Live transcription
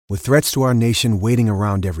With threats to our nation waiting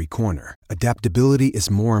around every corner, adaptability is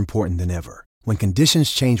more important than ever. When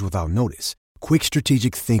conditions change without notice, quick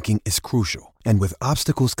strategic thinking is crucial. And with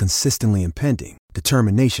obstacles consistently impending,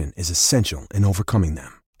 determination is essential in overcoming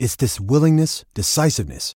them. It's this willingness,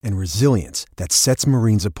 decisiveness, and resilience that sets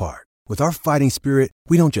Marines apart. With our fighting spirit,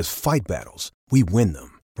 we don't just fight battles, we win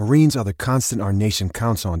them. Marines are the constant our nation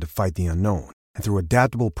counts on to fight the unknown. And through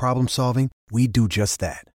adaptable problem solving, we do just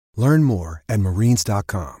that. Learn more at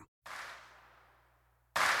marines.com.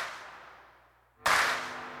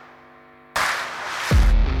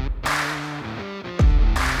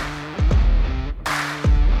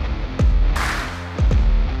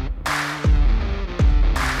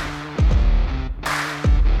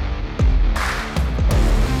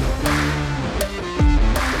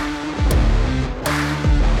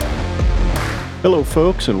 Hello,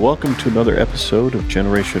 folks, and welcome to another episode of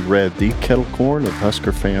Generation Red, the kettle corn of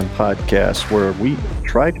Husker fan podcast, where we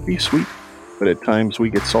try to be sweet, but at times we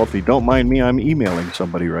get salty. Don't mind me, I'm emailing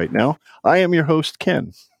somebody right now. I am your host,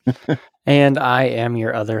 Ken. And I am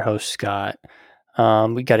your other host, Scott.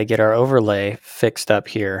 We got to get our overlay fixed up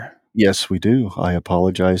here. Yes, we do. I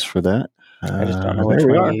apologize for that. I just don't know which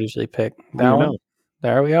one you usually pick. That one? Know.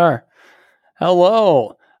 There we are.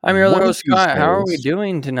 Hello. I'm your other host, Scott. Days, how are we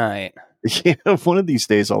doing tonight? Yeah, one of these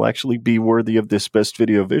days I'll actually be worthy of this Best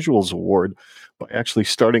Video Visuals Award by actually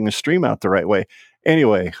starting a stream out the right way.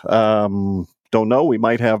 Anyway, don't know. We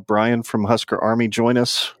might have Brian from Husker Army join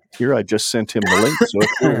us here. I just sent him the link. So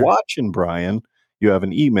if you're watching, Brian, you have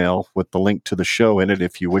an email with the link to the show in it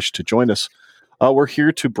if you wish to join us. We're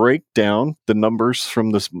here to break down the numbers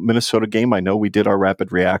from this Minnesota game. I know we did our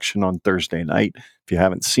rapid reaction on Thursday night. If you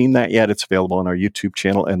haven't seen that yet, it's available on our YouTube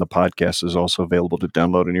channel, and the podcast is also available to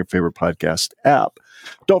download in your favorite podcast app.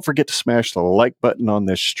 Don't forget to smash the like button on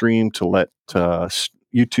this stream to let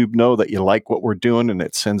YouTube know that you like what we're doing, and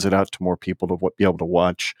it sends it out to more people to be able to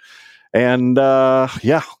watch. And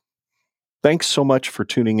thanks so much for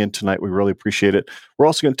tuning in tonight. We really appreciate it. We're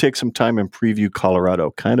also going to take some time and preview Colorado,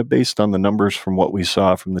 kind of based on the numbers from what we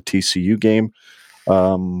saw from the TCU game.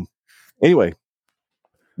 Anyway,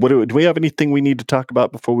 do we have anything we need to talk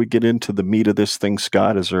about before we get into the meat of this thing,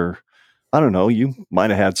 Scott? Is there, I don't know, you might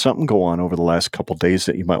have had something go on over the last couple of days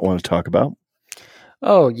that you might want to talk about.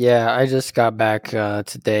 Oh, yeah. I just got back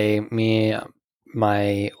today. Me,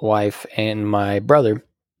 my wife, and my brother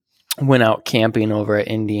went out camping over at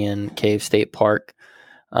Indian Cave State Park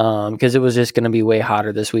because it was just going to be way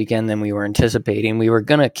hotter this weekend than we were anticipating. We were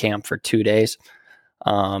going to camp for 2 days,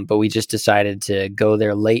 but we just decided to go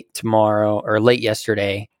there late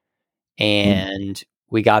yesterday, and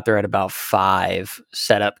we got there at about 5,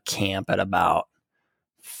 set up camp at about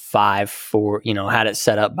 5:04, had it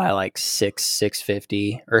set up by like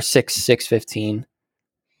 6:50 or 6:15.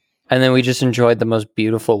 And then we just enjoyed the most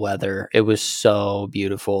beautiful weather. It was so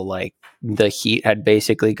beautiful. Like the heat had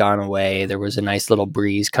basically gone away. There was a nice little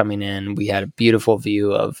breeze coming in. We had a beautiful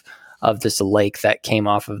view of this lake that came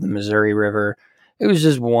off of the Missouri River. It was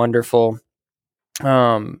just wonderful.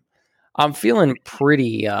 I'm feeling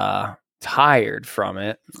pretty tired from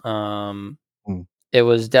it. It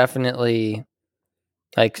was definitely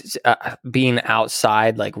like being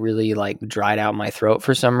outside, like really like dried out my throat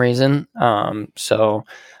for some reason. So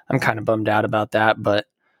I'm kind of bummed out about that. But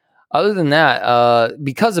other than that,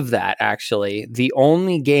 because of that, actually, the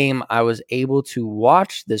only game I was able to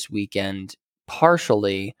watch this weekend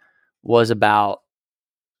partially was about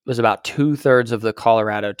 2/3 of the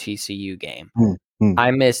Colorado TCU game.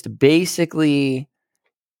 I missed basically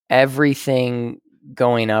everything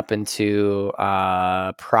going up into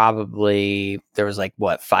probably there was like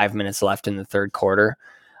 5 minutes left in the third quarter.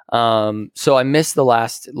 So I missed the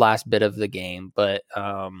last bit of the game, but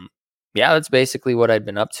that's basically what I'd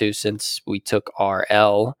been up to since we took our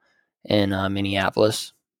L in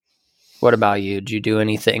Minneapolis. What about you? Did you do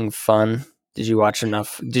anything fun? Did you watch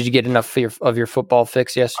enough? Did you get enough of your football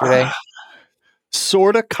fix yesterday?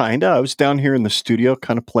 Sorta, kinda. I was down here in the studio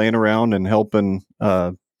kind of playing around and helping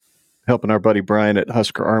our buddy Brian at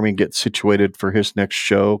Husker Army get situated for his next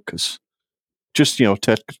show because just,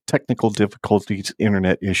 technical difficulties,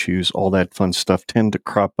 internet issues, all that fun stuff tend to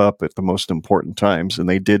crop up at the most important times, and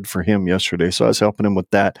they did for him yesterday. So I was helping him with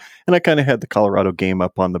that, and I kind of had the Colorado game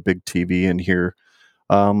up on the big TV in here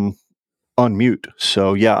on mute.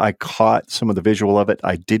 So, yeah, I caught some of the visual of it.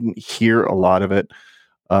 I didn't hear a lot of it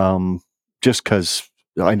just because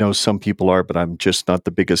I know some people are, but I'm just not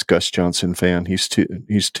the biggest Gus Johnson fan. He's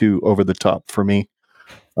too over the top for me.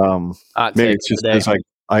 Maybe it's just because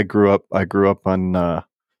I grew up on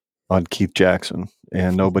Keith Jackson,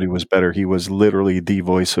 and nobody was better. He was literally the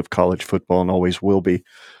voice of college football and always will be.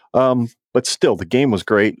 But still, the game was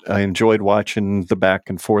great. I enjoyed watching the back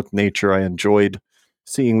and forth nature. I enjoyed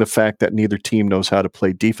seeing the fact that neither team knows how to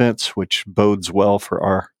play defense, which bodes well for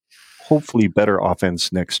our hopefully better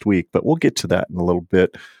offense next week. But we'll get to that in a little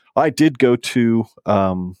bit. I did go to,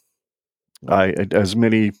 as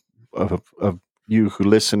many of you who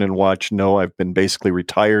listen and watch know, I've been basically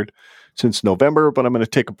retired since November, but I'm going to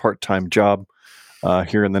take a part-time job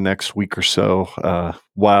here in the next week or so,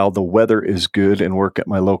 while the weather is good, and work at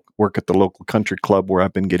the local country club where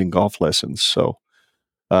I've been getting golf lessons. So,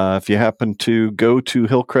 if you happen to go to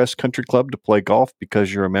Hillcrest Country Club to play golf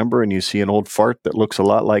because you're a member and you see an old fart that looks a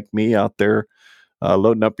lot like me out there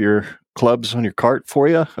loading up your clubs on your cart for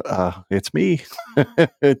you, it's me.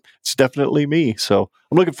 It's definitely me. So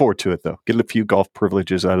I'm looking forward to it, though. Getting a few golf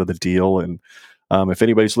privileges out of the deal, and if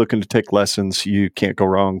anybody's looking to take lessons, you can't go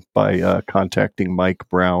wrong by contacting Mike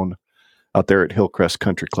Brown out there at Hillcrest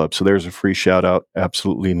Country Club. So there's a free shout out.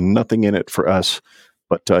 Absolutely nothing in it for us,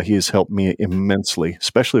 but he has helped me immensely,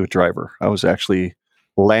 especially with driver. I was actually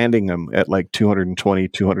landing him at like 220,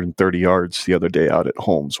 230 yards the other day out at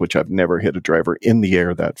Holmes, which I've never hit a driver in the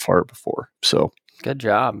air that far before. So good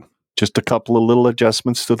job. Just a couple of little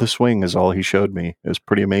adjustments to the swing is all he showed me. It was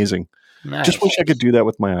pretty amazing. Nice. Just wish I could do that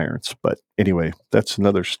with my irons. But anyway, that's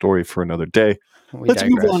another story for another day. Let's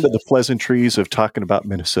move on to the pleasantries of talking about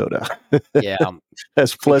Minnesota. Yeah.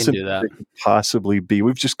 As pleasant as it could possibly be.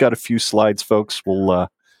 We've just got a few slides, folks. We'll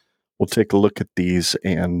take a look at these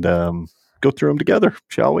and go through them together,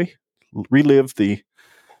 shall we? Relive the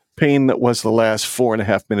pain that was the last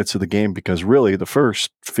 4.5 minutes of the game, because really the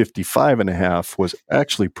first 55.5 was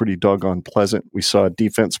actually pretty doggone pleasant. We saw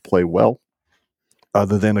defense play well,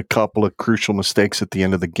 other than a couple of crucial mistakes at the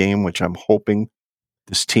end of the game, which I'm hoping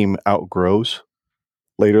this team outgrows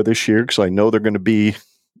later this year, because I know they're going to be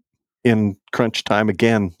in crunch time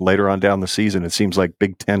again later on down the season. It seems like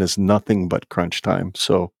Big Ten is nothing but crunch time.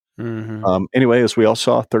 So anyway, as we all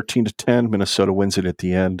saw, 13-10, Minnesota wins it at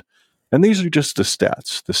the end. And these are just the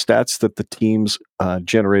stats that the teams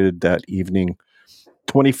generated that evening.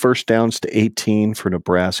 20 first downs to 18 for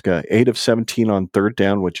Nebraska, 8 of 17 on third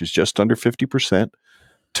down, which is just under 50%,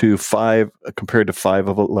 to 5 compared to 5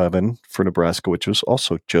 of 11 for Nebraska, which was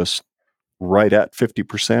also just right at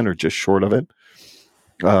 50% or just short of it.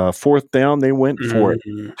 Fourth down, they went for it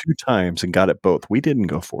 2 times and got it both. We didn't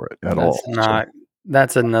go for it at all.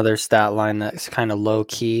 That's another stat line that's kind of low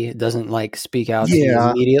key. It doesn't like speak out to you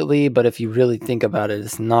immediately, but if you really think about it,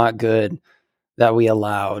 it's not good that we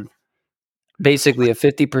allowed basically a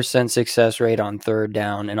 50% success rate on third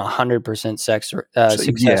down and 100%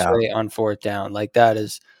 success rate on fourth down. Like, that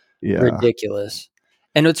is ridiculous.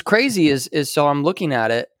 And what's crazy is so I'm looking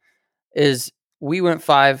at it, is we went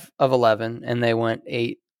 5 of 11 and they went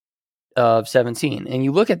 8 of 17. And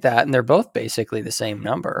you look at that and they're both basically the same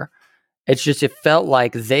number. It's just, it felt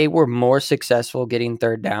like they were more successful getting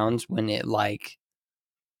third downs when it, like,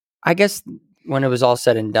 I guess when it was all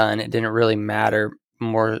said and done, it didn't really matter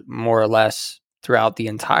more or less throughout the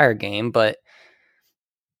entire game, but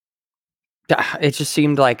it just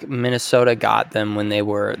seemed like Minnesota got them when they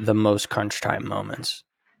were the most crunch time moments.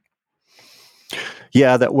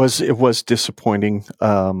 Yeah, it was disappointing.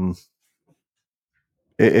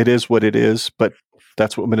 It is what it is, but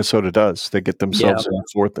that's what Minnesota does. They get themselves in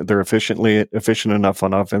fourth. They're efficient enough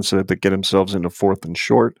on offense that they get themselves into fourth and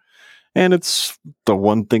short. And it's the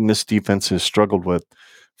one thing this defense has struggled with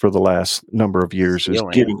for the last number of years is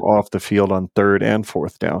getting off the field on third and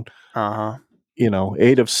fourth down.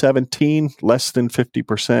 8 of 17, less than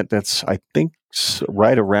 50%. That's, I think,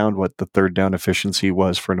 right around what the third down efficiency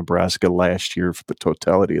was for Nebraska last year for the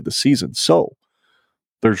totality of the season. So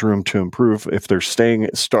there's room to improve. If they're starting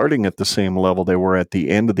at the same level they were at the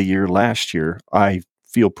end of the year last year, I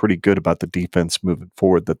feel pretty good about the defense moving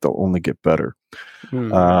forward, that they'll only get better.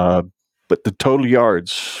 But the total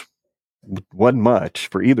yards wasn't much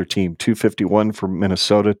for either team. 251 for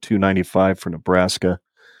Minnesota, 295 for Nebraska.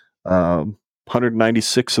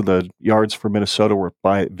 196 of the yards for Minnesota were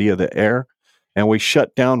via the air, and we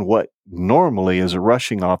shut down what normally is a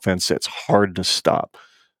rushing offense that's hard to stop.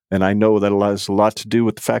 And I know that has a lot to do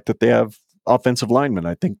with the fact that they have offensive linemen.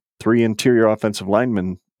 I think 3 interior offensive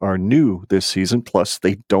linemen are new this season, plus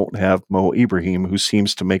they don't have Mo Ibrahim, who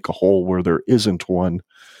seems to make a hole where there isn't one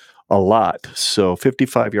a lot. So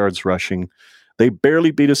 55 yards rushing. They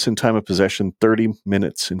barely beat us in time of possession, 30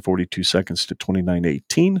 minutes and 42 seconds to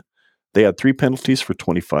 29-18. They had 3 penalties for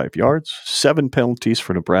 25 yards, 7 penalties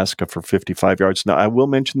for Nebraska for 55 yards. Now, I will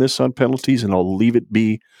mention this on penalties, and I'll leave it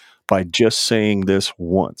be by just saying this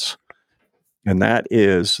once. And that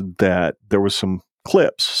is that there was some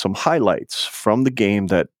clips, some highlights from the game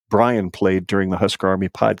that Brian played during the Husker Army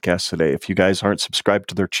podcast today. If you guys aren't subscribed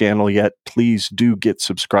to their channel yet, please do get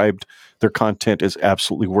subscribed. Their content is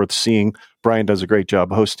absolutely worth seeing. Brian does a great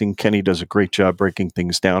job hosting. Kenny does a great job breaking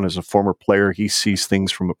things down. As a former player, he sees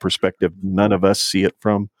things from a perspective none of us see it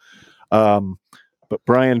from. But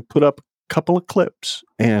Brian put up a couple of clips,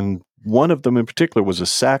 and one of them in particular was a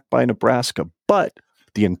sack by Nebraska, but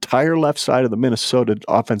the entire left side of the Minnesota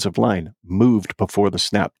offensive line moved before the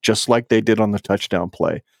snap, just like they did on the touchdown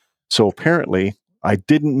play. So apparently, I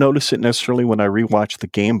didn't notice it necessarily when I rewatched the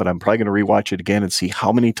game, but I'm probably going to rewatch it again and see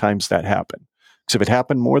how many times that happened. Because if it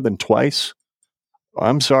happened more than twice,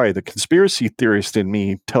 I'm sorry, the conspiracy theorist in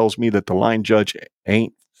me tells me that the line judge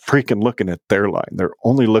ain't freaking looking at their line. They're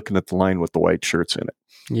only looking at the line with the white shirts in it.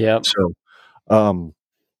 Yep. So,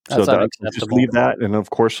 That's I'll unacceptable. just leave that, and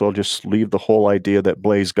of course, I'll just leave the whole idea that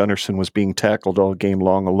Blaise Gunnerson was being tackled all game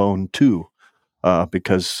long alone too,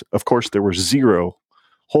 because of course there were 0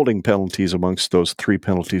 holding penalties amongst those 3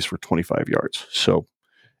 penalties for 25 yards. So,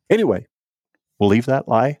 anyway, we'll leave that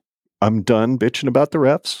lie. I'm done bitching about the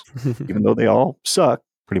refs, even though they all suck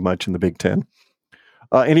pretty much in the Big Ten.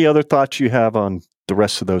 Any other thoughts you have on the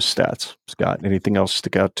rest of those stats, Scott? Anything else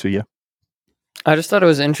stick out to you? I just thought it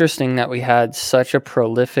was interesting that we had such a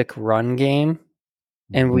prolific run game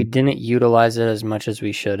and we didn't utilize it as much as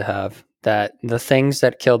we should have. That the things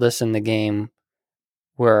that killed us in the game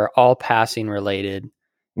were all passing related.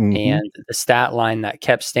 And the stat line that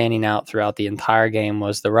kept standing out throughout the entire game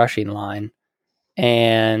was the rushing line.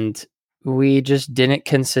 And we just didn't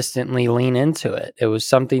consistently lean into it. It was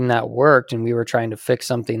something that worked, and we were trying to fix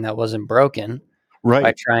something that wasn't broken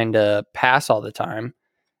by trying to pass all the time.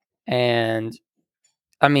 And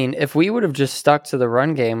I mean, if we would have just stuck to the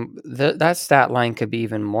run game, that stat line could be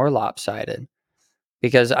even more lopsided.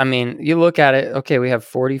 Because, I mean, you look at it, okay, we have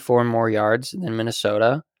 44 more yards than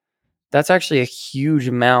Minnesota. That's actually a huge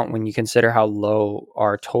amount when you consider how low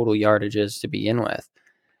our total yardage is to begin with.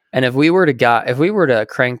 And if we were to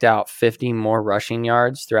cranked out 50 more rushing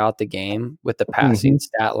yards throughout the game with the passing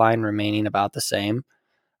stat line remaining about the same,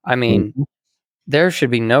 I mean, there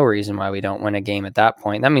should be no reason why we don't win a game at that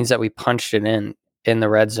point. That means that we punched it in the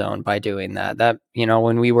red zone by doing that. That,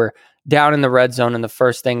 when we were down in the red zone and the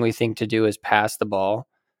first thing we think to do is pass the ball,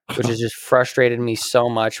 which has just frustrated me so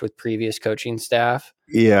much with previous coaching staff.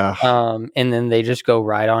 Yeah. And then they just go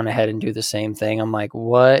right on ahead and do the same thing. I'm like,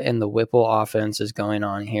 what in the Whipple offense is going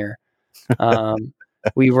on here?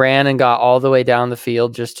 We ran and got all the way down the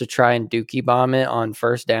field just to try and dookie bomb it on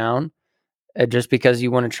first down, just because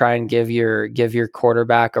you want to try and give your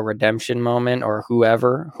quarterback a redemption moment, or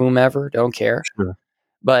whomever, don't care. Sure.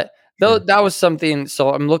 But that was something.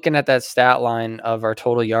 So I'm looking at that stat line of our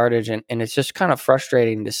total yardage, and it's just kind of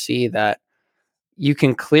frustrating to see that you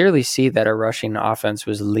can clearly see that our rushing offense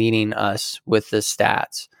was leading us with the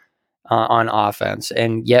stats on offense,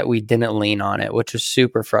 and yet we didn't lean on it, which was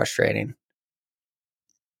super frustrating.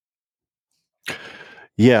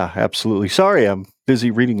 Yeah, absolutely. Sorry, I'm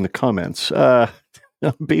busy reading the comments. I'm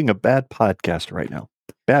being a bad podcaster right now.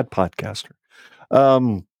 Bad podcaster.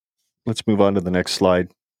 Let's move on to the next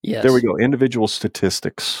slide. Yes. There we go. Individual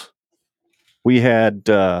statistics. We had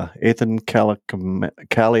Ethan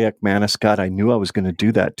Kaliak-Manis. God, I knew I was going to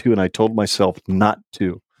do that too, and I told myself not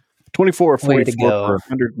to. 24 of 44 for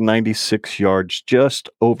 196 yards, just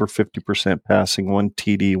over 50% passing, 1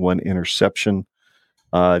 TD, 1 interception.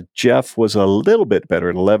 Jeff was a little bit better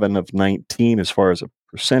at 11 of 19 as far as a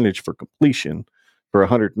percentage for completion, for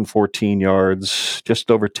 114 yards, just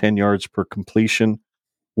over 10 yards per completion,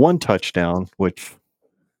 1 touchdown, which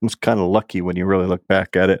was kind of lucky when you really look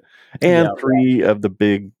back at it, and 3 of the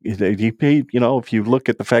big. If you look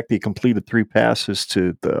at the fact that he completed 3 passes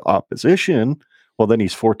to the opposition, well, then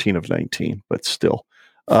he's 14 of 19, but still.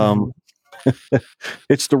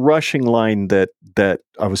 It's the rushing line that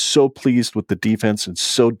I was so pleased with the defense and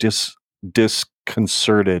so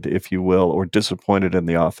disconcerted, if you will, or disappointed in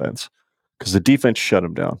the offense, because the defense shut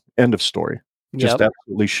him down. End of story. Just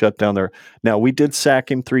absolutely shut down there. Now, we did sack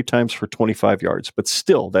him 3 times for 25 yards, but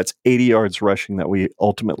still, that's 80 yards rushing that we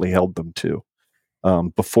ultimately held them to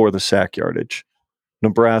before the sack yardage.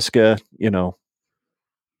 Nebraska,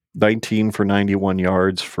 19 for 91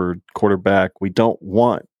 yards for quarterback. We don't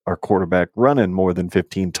want our quarterback running more than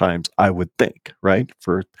 15 times, I would think, right?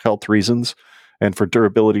 For health reasons and for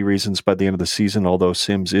durability reasons by the end of the season, although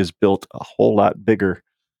Sims is built a whole lot bigger.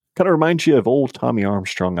 Kind of reminds you of old Tommy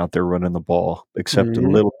Armstrong out there running the ball, except a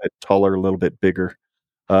little bit taller, a little bit bigger.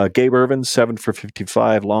 Gabe Ervin, 7 for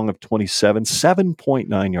 55, long of 27,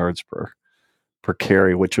 7.9 yards per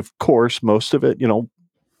carry, which of course, most of it,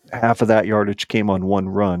 half of that yardage came on 1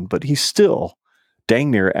 run, but he still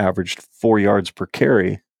dang near averaged 4 yards per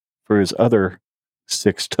carry for his other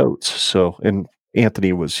 6 totes. So, and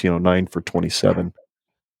Anthony was, 9 for 27,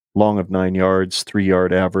 long of 9 yards,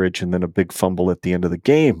 3-yard average, and then a big fumble at the end of the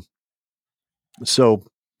game. So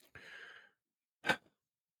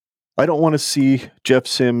I don't want to see Jeff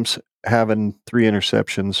Sims having 3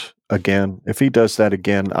 interceptions again. If he does that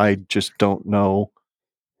again, I just don't know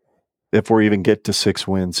if we're even get to 6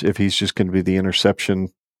 wins, if he's just going to be the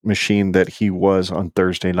interception machine that he was on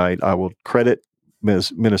Thursday night. I will credit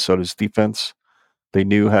Minnesota's defense. They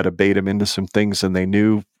knew how to bait him into some things, and they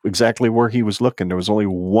knew exactly where he was looking. There was only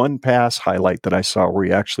one pass highlight that I saw where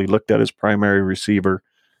he actually looked at his primary receiver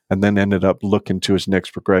and then ended up looking to his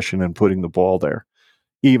next progression and putting the ball there.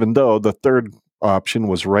 Even though the third option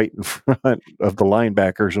was right in front of the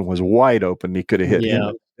linebackers and was wide open, he could have hit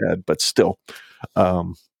him instead. But still,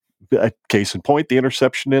 case in point, the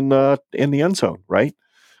interception in the end zone, right?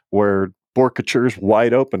 Where Borkachure's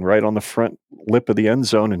wide open right on the front lip of the end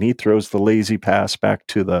zone, and he throws the lazy pass back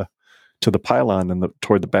to the pylon and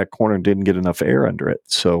toward the back corner and didn't get enough air under it.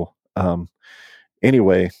 So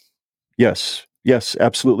anyway, yes,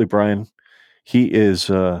 absolutely, Brian. He is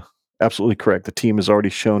absolutely correct. The team has already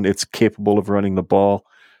shown it's capable of running the ball,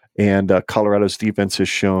 and Colorado's defense has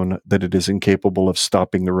shown that it is incapable of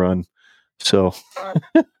stopping the run. So,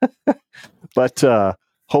 but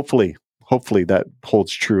hopefully that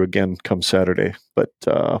holds true again come Saturday. But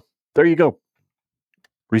there you go.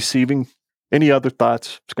 Receiving. Any other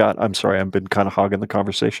thoughts, Scott? I'm sorry, I've been kind of hogging the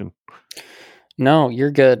conversation. No,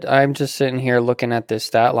 you're good. I'm just sitting here looking at the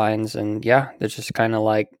stat lines, and yeah, it's just kind of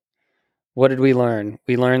like, what did we learn?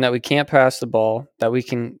 We learned that we can't pass the ball, that we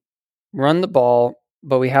can run the ball,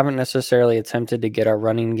 but we haven't necessarily attempted to get our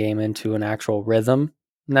running game into an actual rhythm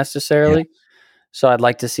necessarily. Yeah. So I'd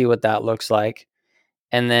like to see what that looks like.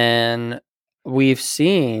 And then we've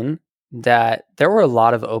seen that there were a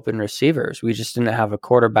lot of open receivers. We just didn't have a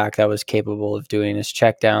quarterback that was capable of doing his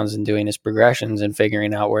checkdowns and doing his progressions and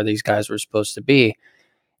figuring out where these guys were supposed to be.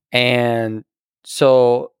 And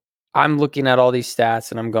so I'm looking at all these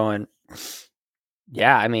stats and I'm going,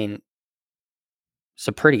 yeah, I mean, it's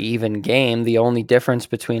a pretty even game. The only difference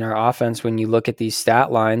between our offense, when you look at these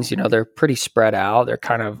stat lines, they're pretty spread out. They're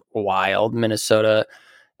kind of wild. Minnesota,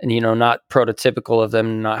 and not prototypical of them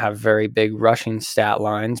to not have very big rushing stat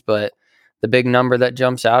lines, but the big number that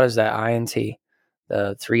jumps out is that INT,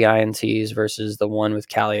 the 3 INTs versus the one with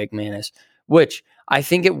Kaliakmanis, which I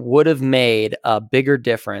think it would have made a bigger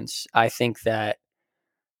difference. I think that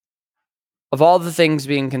of all the things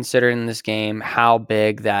being considered in this game, how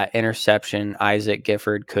big that interception Isaac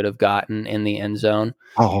Gifford could have gotten in the end zone.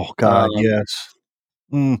 Oh God, yes.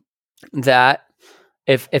 That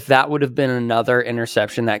if that would have been another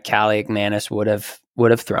interception that Kaliakmanis would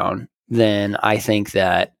have thrown, then I think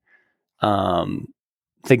that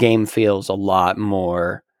the game feels a lot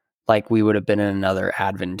more like we would have been in another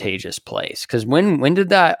advantageous place. Because when did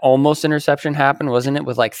that almost interception happen? Wasn't it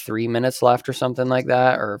with like 3 minutes left or something like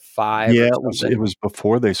that, or 5? Yeah, or it was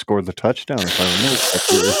before they scored the touchdown. If I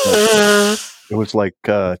remember, it was like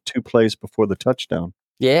 2 plays before the touchdown.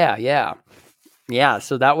 Yeah.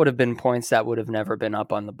 So that would have been points that would have never been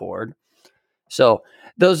up on the board. So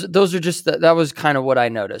those are just that was kind of what I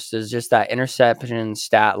noticed, is just that interception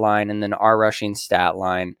stat line and then our rushing stat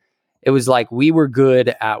line. It was like we were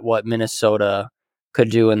good at what Minnesota could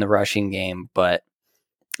do in the rushing game, but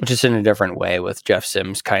just in a different way, with Jeff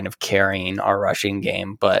Sims kind of carrying our rushing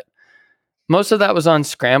game. But most of that was on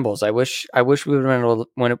scrambles. I wish we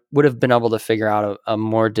would have been able to figure out a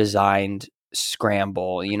more designed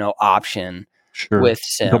scramble, option. Sure. With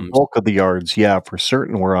Sims. The bulk of the yards, yeah, for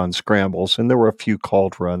certain were on scrambles, and there were a few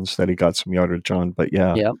called runs that he got some yardage on. But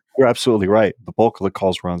yeah, you're absolutely right. The bulk of the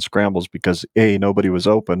calls were on scrambles because nobody was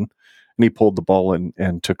open, and he pulled the ball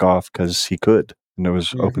and took off because he could, and there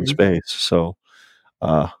was open space. So,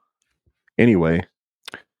 anyway,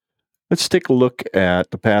 let's take a look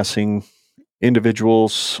at the passing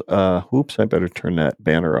individuals. Oops, I better turn that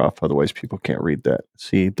banner off, otherwise people can't read that.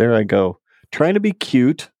 See, there I go, trying to be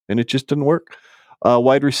cute, and it just didn't work.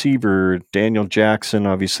 Wide receiver Daniel Jackson,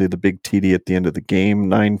 obviously the big TD at the end of the game,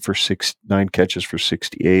 9 catches for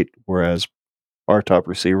 68, whereas our top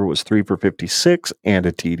receiver was 3 for 56 and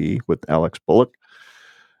a TD with Alex Bullock.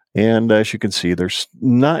 And as you can see, there's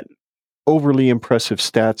not overly impressive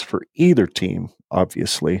stats for either team.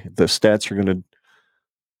 Obviously, the stats are going to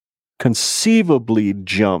conceivably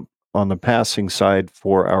jump on the passing side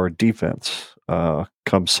for our defense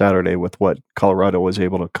come Saturday with what Colorado was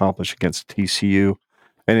able to accomplish against TCU,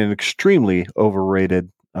 and an extremely overrated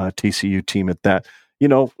TCU team at that.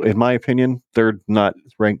 In my opinion, they're not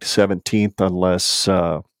ranked 17th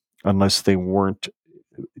unless they weren't.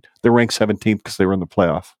 They're ranked 17th because they were in the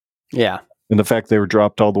playoff. Yeah. And the fact they were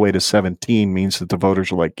dropped all the way to 17 means that the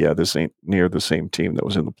voters are like, yeah, this ain't near the same team that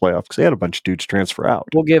was in the playoffs, because they had a bunch of dudes transfer out.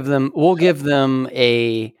 We'll give them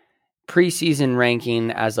a preseason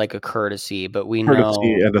ranking as like a courtesy, but we know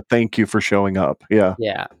And a thank you for showing up. Yeah.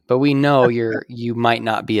 Yeah, but we know you might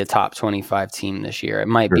not be a top 25 team this year. It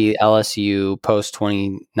might Sure. be LSU post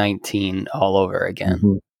 2019 all over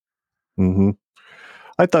again.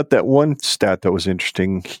 I thought that one stat that was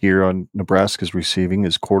interesting here on Nebraska's receiving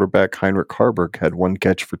is quarterback Heinrich Harburg had 1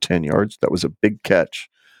 catch for 10 yards. That was a big catch.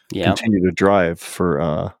 Yeah. Continue to drive for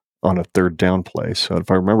on a 3rd down play. So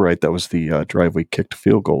if I remember right, that was the drive we kicked a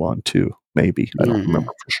field goal on too. Maybe. I don't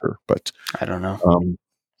remember for sure, but I don't know.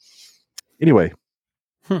 Anyway.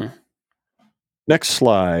 Next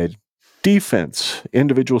slide. Defense,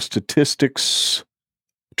 individual statistics.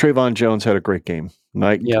 Trayvon Jones had a great game.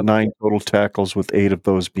 9 total tackles, with 8 of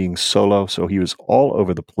those being solo. So he was all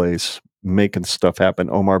over the place, making stuff happen.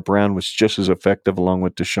 Omar Brown was just as effective, along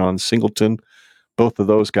with Deshaun Singleton. Both of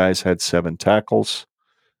those guys had 7 tackles.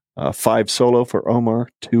 5 solo for Omar.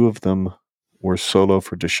 2 of them were solo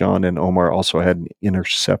for Deshaun, and Omar also had an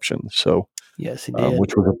interception. So, yes, he did.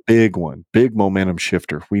 Which was a big one, big momentum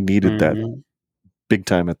shifter. We needed that big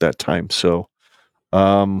time at that time. So,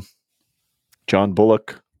 John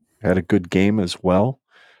Bullock had a good game as well.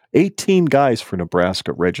 18 guys for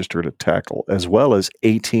Nebraska registered at tackle, as well as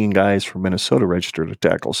 18 guys for Minnesota registered at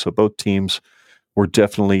tackle. So both teams were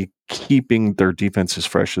definitely keeping their defense as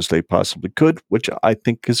fresh as they possibly could, which I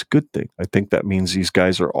think is a good thing. I think that means these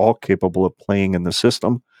guys are all capable of playing in the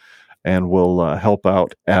system and will help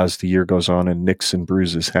out as the year goes on and nicks and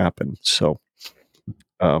bruises happen. So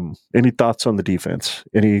any thoughts on the defense?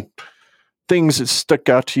 Any things that stuck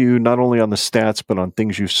out to you, not only on the stats, but on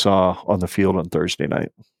things you saw on the field on Thursday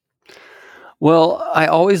night? Well, I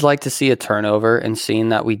always like to see a turnover, and seeing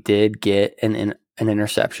that we did get an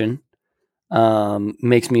interception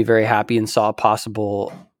makes me very happy, and saw a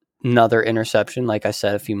possible another interception, like I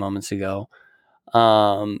said a few moments ago.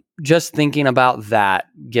 Just thinking about that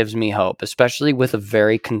gives me hope, especially with a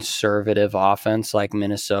very conservative offense like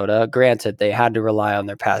Minnesota. Granted, they had to rely on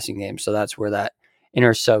their passing game, so that's where that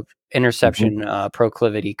interception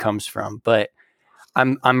proclivity comes from. But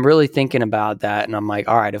I'm really thinking about that, and I'm like,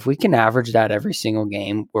 all right, if we can average that every single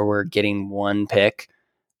game, where we're getting 1 pick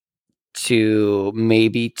to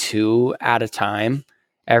maybe 2 at a time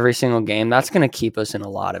every single game, that's going to keep us in a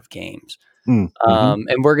lot of games. And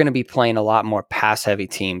we're going to be playing a lot more pass-heavy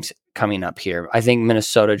teams coming up here. I think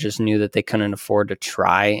Minnesota just knew that they couldn't afford to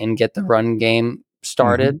try and get the run game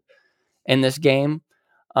started in this game.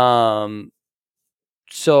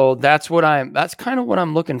 So that's kind of what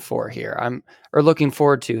I'm looking for here. Looking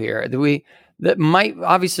forward to here. We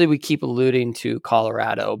keep alluding to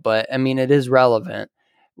Colorado, but I mean, it is relevant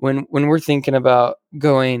when we're thinking about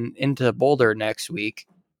going into Boulder next week.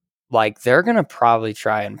 Like, they're going to probably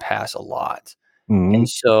try and pass a lot. And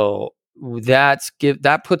so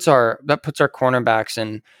that puts our cornerbacks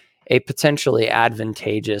in a potentially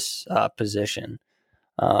advantageous position.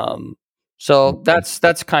 So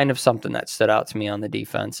that's kind of something that stood out to me on the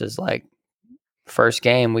defense, is like, first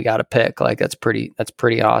game we got to pick. Like, that's pretty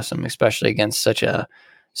awesome, especially against such a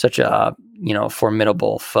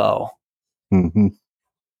formidable foe.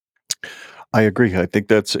 I agree. I think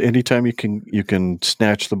that's anytime you can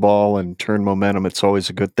snatch the ball and turn momentum, it's always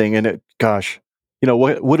a good thing. And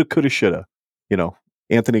what woulda, coulda, shoulda.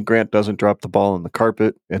 Anthony Grant doesn't drop the ball on the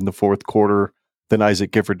carpet in the 4th quarter, then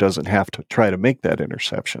Isaac Gifford doesn't have to try to make that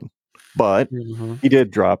interception. But he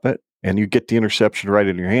did drop it, and you get the interception right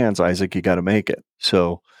in your hands, Isaac. You got to make it.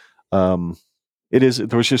 So there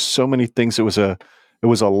was just so many things. It was a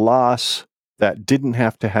loss that didn't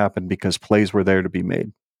have to happen because plays were there to be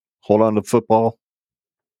made. Hold on to football.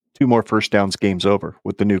 2 more first downs, game's over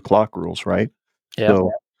with the new clock rules, right? Yeah.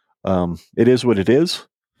 So it is what it is.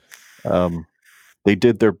 They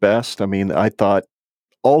did their best. I mean, I thought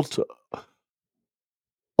ultimately,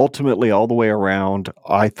 all the way around,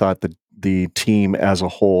 I thought that the team as a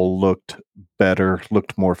whole looked better,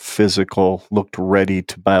 looked more physical, looked ready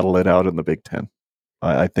to battle it out in the Big Ten.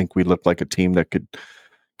 I think we looked like a team that could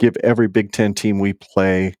give every Big Ten team we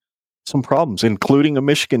play some problems, including a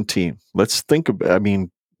Michigan team. Let's think about,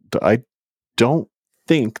 I don't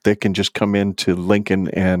think they can just come into Lincoln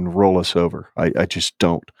and roll us over. I just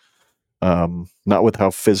don't. Not with how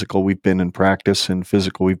physical we've been in practice and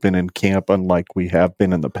physical we've been in camp, unlike we have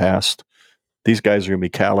been in the past. These guys are going to be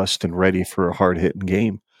calloused and ready for a hard-hitting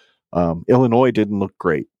game. Illinois didn't look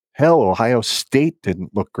great. Hell, Ohio State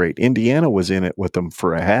didn't look great. Indiana was in it with them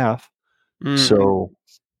for a half. So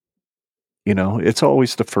it's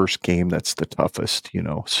always the first game that's the toughest,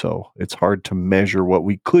 so it's hard to measure what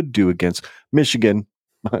we could do against Michigan.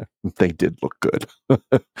 They did look good.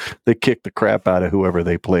 They kicked the crap out of whoever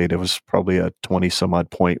they played. It was probably a 20 some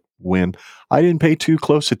odd point win. I didn't pay too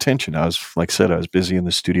close attention. I was, like I said, I was busy in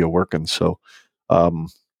the studio working. Um,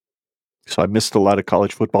 so I missed a lot of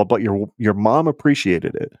college football, but your mom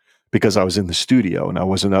appreciated it because I was in the studio and I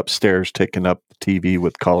wasn't upstairs taking up the TV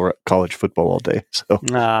with college football all day. So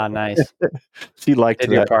nice. she liked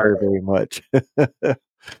Did your that part. very much.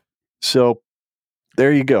 So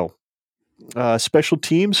there you go. Special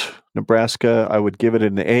teams, Nebraska, I would give it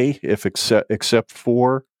an A if except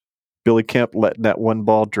for Billy Kemp letting that one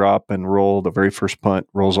ball drop and roll. The very first punt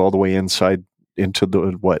rolls all the way inside into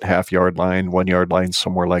the half-yard line, 1 yard line,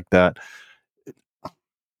 somewhere like that.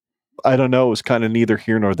 I don't know. It was kind of neither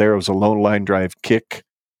here nor there. It was a lone line drive kick,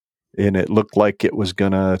 and it looked like it was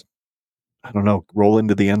gonna, I don't know, roll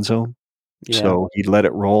into the end zone. Yeah. So he let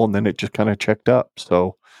it roll, and then it just kind of checked up.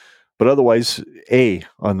 So, but otherwise,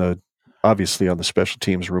 obviously on the special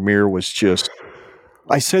teams, Ramir was just.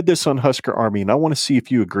 I said this on Husker Army, and I want to see if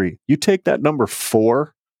you agree. You take that number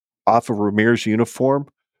 4 off of Ramir's uniform.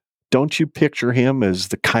 Don't you picture him as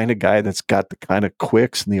the kind of guy that's got the kind of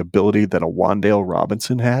quicks and the ability that a Wan'Dale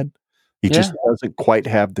Robinson had? He just doesn't quite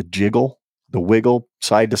have the jiggle, the wiggle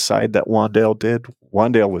side to side that Wan'Dale did.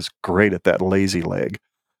 Wan'Dale was great at that lazy leg.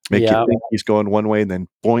 Make you think he's going one way and then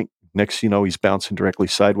boink, next he's bouncing directly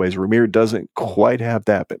sideways. Ramir doesn't quite have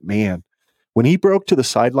that, but man, when he broke to the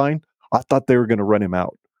sideline, I thought they were going to run him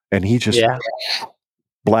out, and he just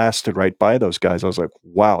blasted right by those guys. I was like,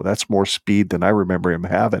 wow, that's more speed than I remember him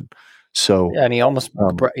having. So and he almost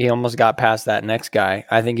got past that next guy.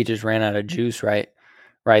 I think he just ran out of juice right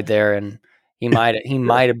there, and he might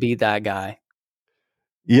have beat that guy.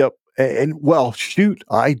 Yep, and well, shoot,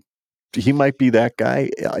 he might be that guy.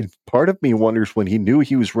 Part of me wonders when he knew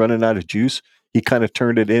he was running out of juice, he kind of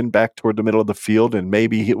turned it in back toward the middle of the field, and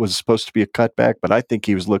maybe it was supposed to be a cutback, but I think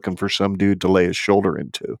he was looking for some dude to lay his shoulder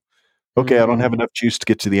into. Okay, I don't have enough juice to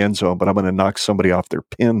get to the end zone, but I'm going to knock somebody off their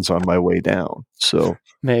pins on my way down. So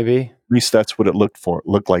maybe at least that's what it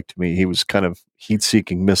looked like to me. He was kind of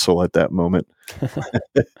heat-seeking missile at that moment.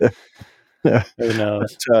 Who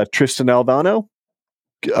knows? But, Tristan Albano,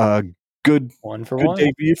 good 1 for good 1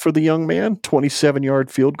 debut for the young man.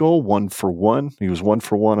 27-yard field goal, 1 for 1. He was 1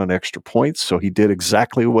 for 1 on extra points, so he did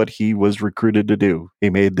exactly what he was recruited to do. He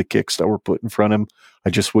made the kicks that were put in front of him. I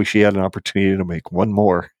just wish he had an opportunity to make one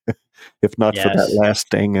more, if not for that last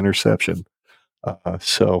dang interception.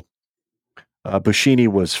 Buschini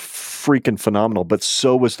was freaking phenomenal, but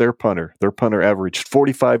so was their punter. Their punter averaged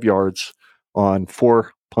 45 yards on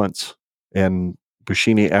 4 punts, and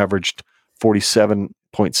Buschini averaged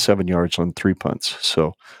 47.7 yards on 3 punts.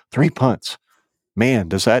 So 3 punts. Man,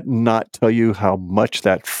 does that not tell you how much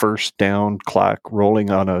that first down clock rolling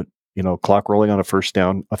on a first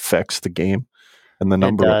down affects the game and the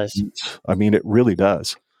number of beats? I mean, it really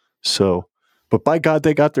does. So, but by God,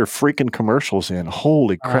 they got their freaking commercials in.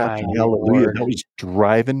 Holy crap and hallelujah. That was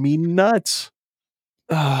driving me nuts.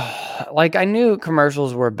 Like, I knew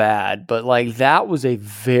commercials were bad, but like that was a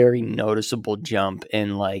very noticeable jump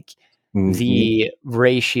in like the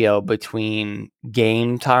ratio between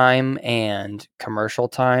game time and commercial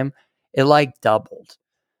time. It like doubled.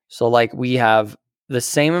 So like we have the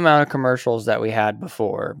same amount of commercials that we had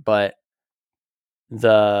before, but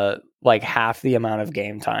the like half the amount of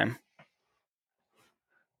game time.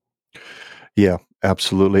 Yeah,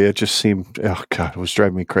 absolutely. It just seemed, oh God, it was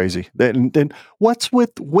driving me crazy. Then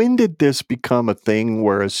when did this become a thing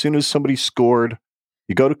where as soon as somebody scored,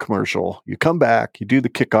 you go to commercial, you come back, you do the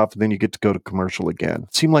kickoff, and then you get to go to commercial again?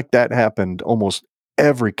 It seemed like that happened almost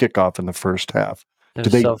every kickoff in the first half. Do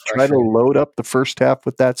they try to load up the first half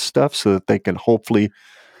with that stuff so that they can hopefully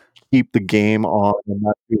keep the game on and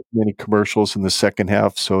not do many commercials in the second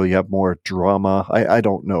half so you have more drama? I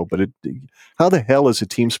don't know, but how the hell is a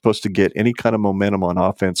team supposed to get any kind of momentum on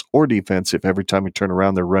offense or defense if every time you turn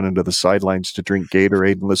around they're running to the sidelines to drink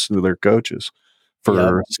Gatorade and listen to their coaches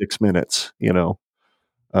for 6 minutes,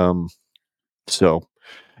 so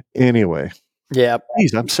anyway. Yeah.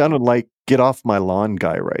 Geez, I'm sounding like get off my lawn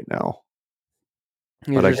guy right now.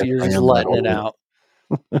 You're just letting it out.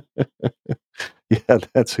 Yeah,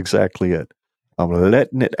 that's exactly it. I'm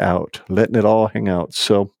letting it out, letting it all hang out.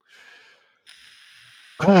 So,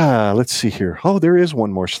 let's see here. Oh, there is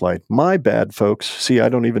one more slide. My bad, folks. See, I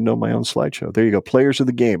don't even know my own slideshow. There you go. Players of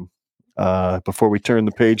the game. Before we turn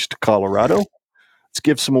the page to Colorado, let's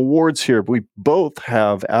give some awards here. We both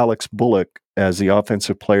have Alex Bullock as the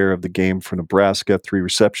offensive player of the game for Nebraska. 3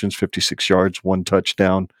 receptions, 56 yards, 1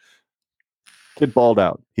 touchdown. Kid balled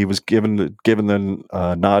out. He was given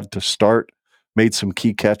the nod to start. Made some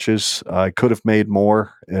key catches. Could have made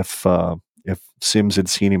more if Sims had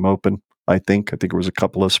seen him open. I think there was a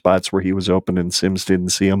couple of spots where he was open and Sims didn't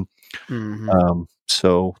see him. Mm-hmm.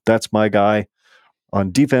 So that's my guy.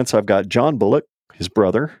 On defense, I've got John Bullock, his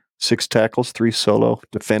brother, 6 tackles, 3 solo,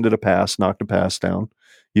 defended a pass, knocked a pass down.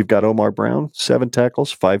 You've got Omar Brown, 7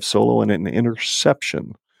 tackles, 5 solo, and an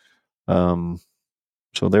interception. So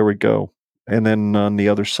there we go. And then on the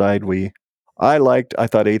other side, I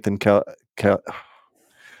thought Ethan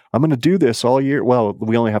I'm going to do this all year. Well,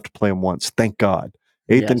 we only have to play him once. Thank God.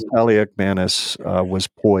 Ethan Kaliakmanis was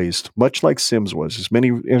poised, much like Sims was. As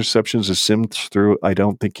many interceptions as Sims threw, I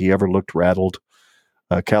don't think he ever looked rattled.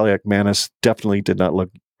 Kaliakmanis definitely did not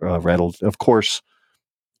look rattled. Of course,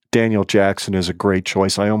 Daniel Jackson is a great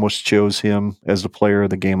choice. I almost chose him as the player of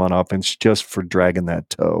the game on offense just for dragging that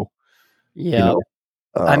toe. Yeah.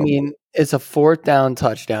 I mean, it's a 4th down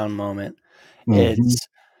touchdown moment. Mm-hmm.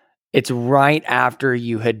 It's right after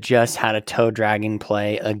you had just had a toe dragging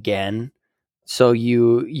play again. So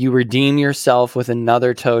you redeem yourself with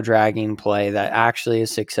another toe dragging play that actually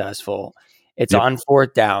is successful. It's on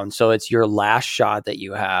 4th down, so it's your last shot that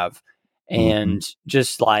you have. And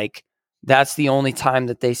just like that's the only time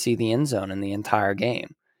that they see the end zone in the entire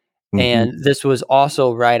game. Mm-hmm. And this was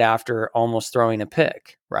also right after almost throwing a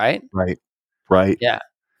pick, right? Right. Yeah.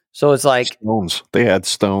 So it's like stones. They had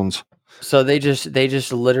stones. So they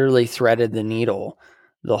just literally threaded the needle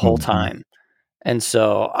the whole time. And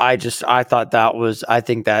so I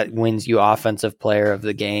think that wins you offensive player of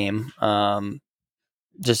the game.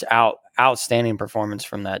 Just outstanding performance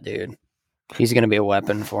from that dude. He's going to be a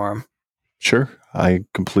weapon for him. Sure. I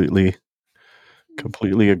completely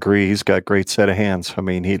agree. He's got a great set of hands. I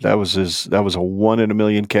mean, that was a 1 in a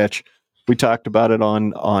million catch. We talked about it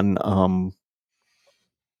on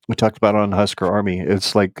Husker Army.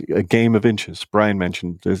 It's like a game of inches. Brian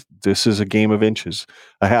mentioned this is a game of inches.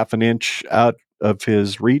 A half an inch out of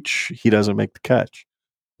his reach, he doesn't make the catch.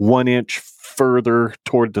 1 inch further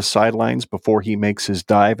toward the sidelines before he makes his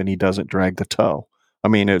dive, and he doesn't drag the toe. I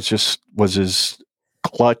mean, it just was as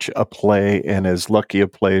clutch a play and as lucky a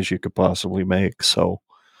play as you could possibly make. So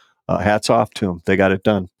hats off to him. They got it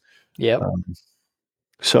done. Yep.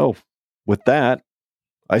 So with that,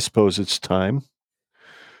 I suppose it's time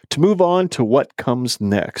to move on to what comes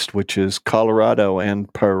next, which is Colorado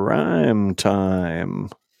and prime time.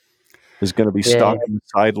 Is going to be stalking the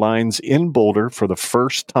sidelines in Boulder for the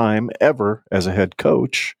first time ever as a head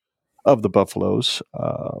coach of the Buffaloes.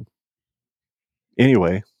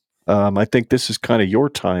 Anyway, I think this is kind of your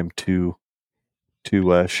time to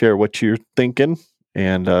share what you're thinking,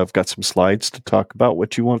 and I've got some slides to talk about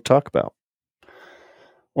what you want to talk about.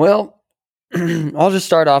 Well, I'll just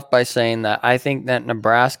start off by saying that I think that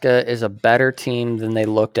Nebraska is a better team than they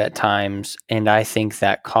looked at times, and I think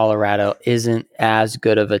that Colorado isn't as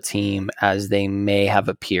good of a team as they may have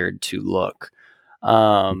appeared to look.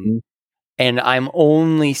 And I'm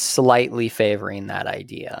only slightly favoring that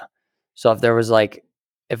idea. So if there was like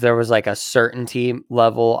a certainty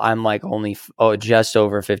level, I'm like only just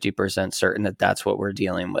over 50% certain that that's what we're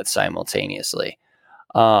dealing with simultaneously.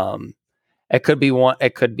 It could be one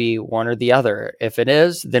or the other. If it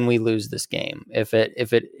is, then we lose this game. If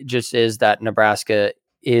it just is that Nebraska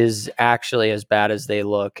is actually as bad as they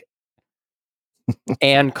look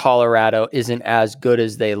and Colorado isn't as good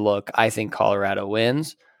as they look, I think Colorado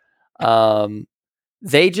wins.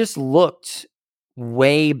 They just looked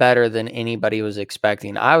way better than anybody was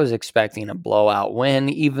expecting. I was expecting a blowout win,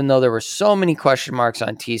 even though there were so many question marks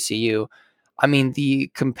on TCU. I mean,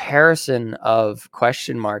 the comparison of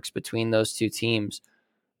question marks between those two teams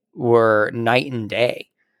were night and day.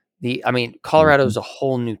 Colorado is a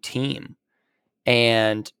whole new team.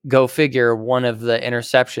 And go figure, one of the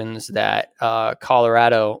interceptions that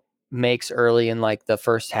Colorado makes early in like the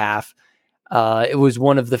first half, it was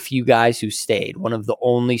one of the few guys who stayed. One of the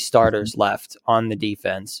only starters left on the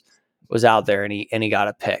defense was out there, and he got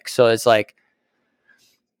a pick. So it's like,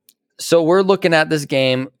 so we're looking at this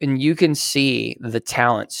game, and you can see the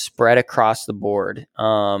talent spread across the board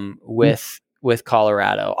with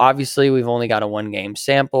Colorado. Obviously, we've only got a 1-game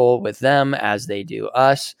sample with them as they do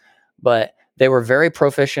us, but they were very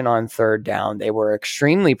proficient on 3rd down. They were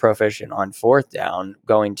extremely proficient on 4th down,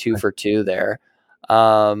 going 2 for 2 there.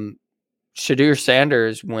 Shedeur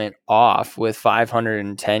Sanders went off with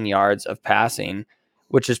 510 yards of passing,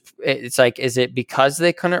 which is it because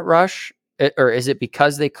they couldn't rush? Or is it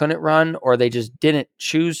because they couldn't run, or they just didn't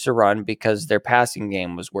choose to run because their passing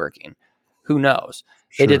game was working? Who knows?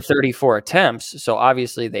 They did 34 attempts, so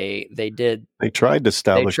obviously they did. They tried to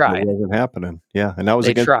establish that it tried. wasn't happening. Yeah, and that was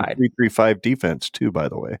They against tried. the 3-3-5 defense too, by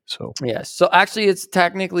the way. So Yes. So actually, it's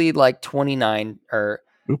technically like 29, or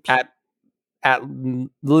oops. at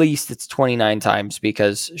least it's 29 times,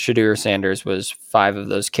 because Shadur Sanders was 5 of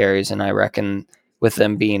those carries, and I reckon with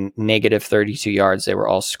them being negative 32 yards, they were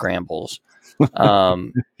all scrambles.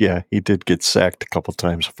 Yeah, he did get sacked a couple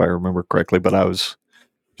times, if I remember correctly, but I was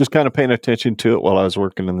just kind of paying attention to it while I was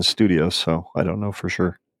working in the studio, so I don't know for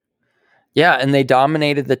sure. Yeah, and they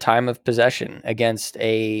dominated the time of possession against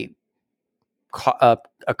a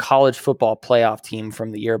college football playoff team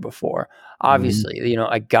from the year before. Obviously,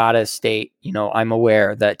 I gotta state, I'm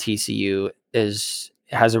aware that TCU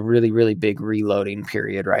has a really, really big reloading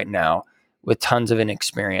period right now with tons of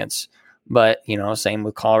inexperience, but same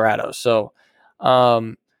with Colorado. So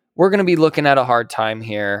we're going to be looking at a hard time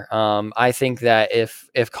here. I think that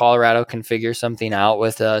if Colorado can figure something out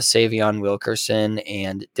with Savion Wilkerson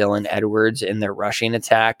and Dylan Edwards in their rushing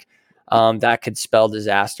attack, that could spell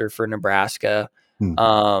disaster for Nebraska.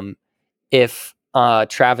 If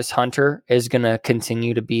Travis Hunter is going to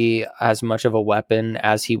continue to be as much of a weapon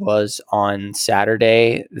as he was on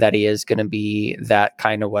Saturday, that he is going to be that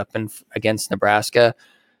kind of weapon against Nebraska.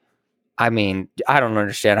 I mean, I don't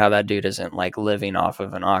understand how that dude isn't like living off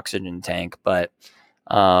of an oxygen tank, but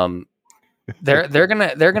they're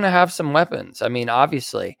gonna have some weapons. I mean,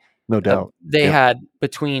 obviously, no doubt. They had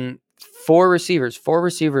between four receivers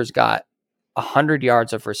got 100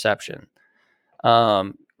 yards of reception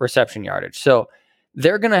yardage. So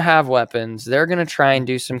they're going to have weapons. They're going to try and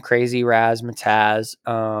do some crazy razzmatazz.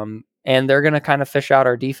 And they're going to kind of fish out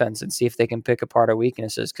our defense and see if they can pick apart our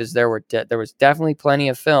weaknesses, because there was definitely plenty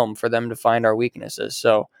of film for them to find our weaknesses.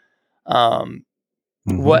 So, so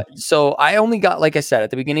I only got, like I said, at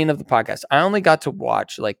the beginning of the podcast, I only got to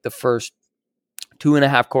watch like the first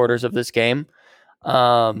 2.5 quarters of this game.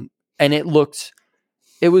 And it was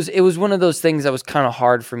one of those things that was kind of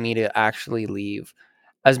hard for me to actually leave.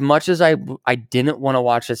 As much as I didn't want to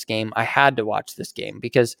watch this game, I had to watch this game,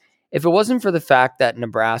 because if it wasn't for the fact that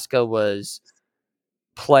Nebraska was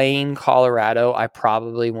playing Colorado, I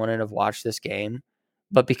probably wouldn't have watched this game.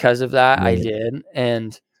 But because of that, I did,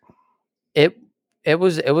 and it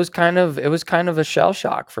was kind of a shell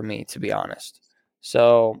shock for me, to be honest.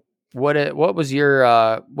 So what was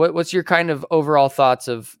your what's your kind of overall thoughts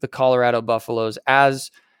of the Colorado Buffaloes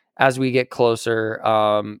as we get closer,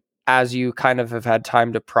 as you kind of have had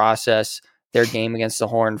time to process their game against the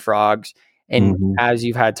Horned Frogs, and as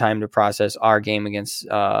you've had time to process our game against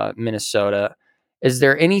Minnesota? Is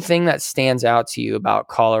there anything that stands out to you about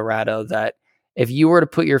Colorado that, if you were to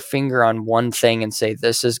put your finger on one thing and say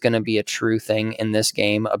this is going to be a true thing in this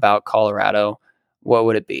game about Colorado, what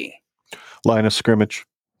would it be? Line of scrimmage.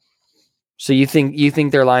 So you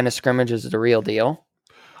think their line of scrimmage is the real deal?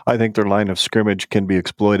 I think their line of scrimmage can be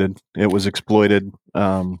exploited. It was exploited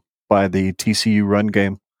by the TCU run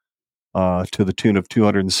game to the tune of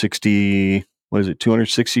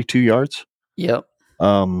 262 yards? Yep.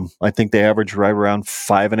 I think they averaged right around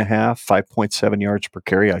 5.7 yards per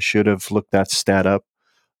carry. I should have looked that stat up.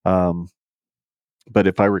 But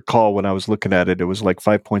if I recall, when I was looking at it, it was like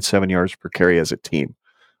 5.7 yards per carry as a team.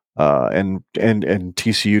 And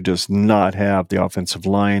TCU does not have the offensive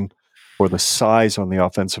line or the size on the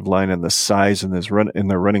offensive line and the size in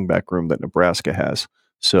their running back room that Nebraska has.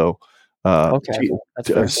 So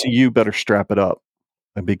CU better strap it up,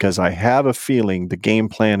 because I have a feeling the game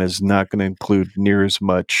plan is not going to include near as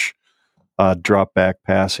much drop back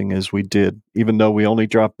passing as we did, even though we only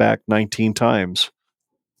dropped back 19 times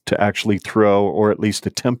to actually throw or at least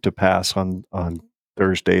attempt to pass on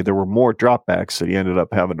Thursday. There were more dropbacks that he ended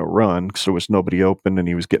up having to run because there was nobody open and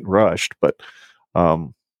he was getting rushed. But I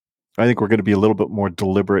think we're going to be a little bit more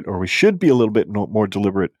deliberate, or we should be a little bit more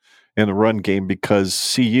deliberate in the run game,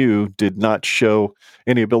 because CU did not show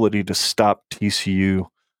any ability to stop TCU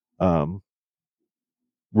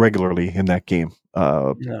regularly in that game.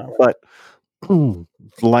 No. But the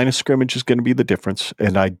line of scrimmage is going to be the difference,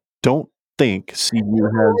 and I don't think CU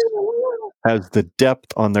has the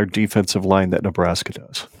depth on their defensive line that Nebraska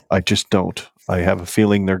does. I just don't. I have a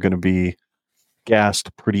feeling they're going to be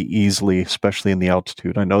gassed pretty easily, especially in the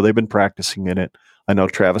altitude. I know they've been practicing in it. I know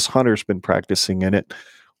Travis Hunter's been practicing in it,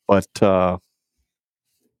 but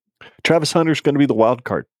Travis Hunter's going to be the wild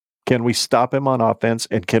card. Can we stop him on offense,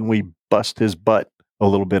 and can we bust his butt a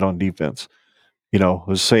little bit on defense? I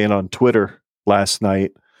was saying on Twitter last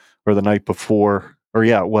night or the night before,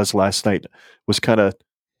 it was last night, was kind of,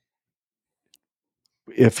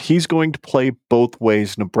 if he's going to play both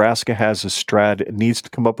ways, Nebraska has needs to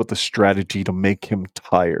come up with a strategy to make him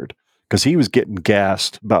tired, because he was getting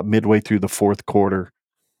gassed about midway through the fourth quarter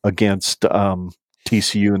against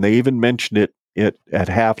TCU, and they even mentioned it at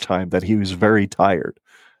halftime that he was very tired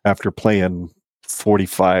after playing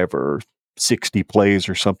 45 or 60 plays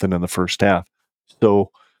or something in the first half.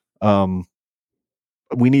 So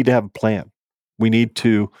we need to have a plan. We need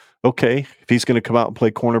to, okay, if he's going to come out and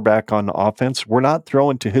play cornerback on offense, we're not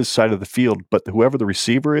throwing to his side of the field, but whoever the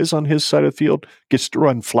receiver is on his side of the field gets to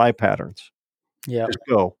run fly patterns. Yeah.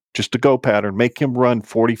 Just a go pattern. Make him run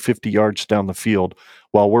 40, 50 yards down the field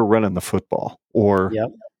while we're running the football, or,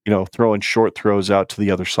 throwing short throws out to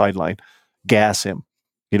the other sideline. Gas him,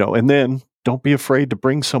 and then don't be afraid to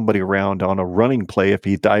bring somebody around on a running play. If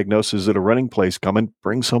he diagnoses that a running play is coming,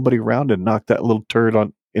 bring somebody around and knock that little turd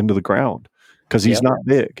into the ground, because he's not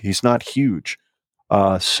big. He's not huge.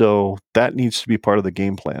 So that needs to be part of the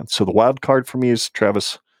game plan. So the wild card for me is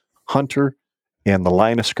Travis Hunter, and the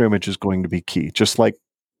line of scrimmage is going to be key, just like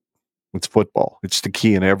it's football. It's the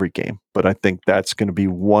key in every game. But I think that's going to be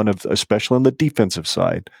one of, especially on the defensive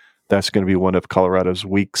side, that's going to be one of Colorado's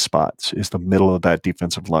weak spots, is the middle of that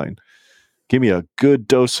defensive line. Give me a good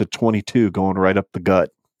dose of 22 going right up the gut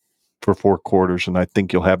for 4 quarters, and I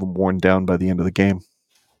think you'll have them worn down by the end of the game.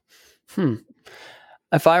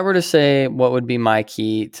 If I were to say what would be my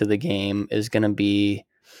key to the game is going to be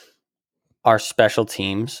our special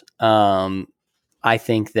teams. I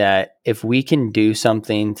think that if we can do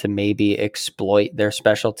something to maybe exploit their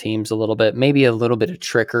special teams a little bit, maybe a little bit of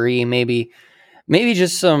trickery, maybe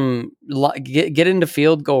just some get into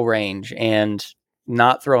field goal range and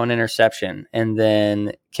not throw an interception and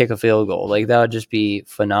then kick a field goal, like that would just be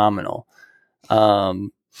phenomenal.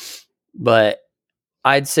 But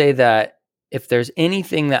I'd say that if there's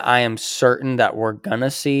anything that I am certain that we're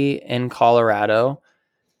gonna see in Colorado,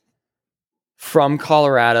 from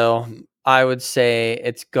Colorado, I would say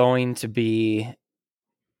it's going to be.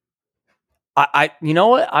 You know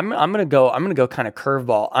what? I'm gonna go kind of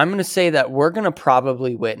curveball. I'm gonna say that we're gonna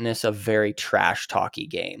probably witness a very trash talky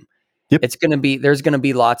game. Yep. There's gonna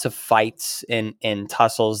be lots of fights and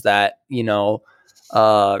tussles that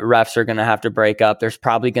refs are gonna have to break up. There's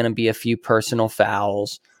probably gonna be a few personal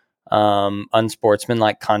fouls,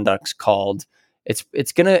 unsportsmanlike conduct's called.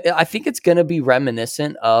 I think it's gonna be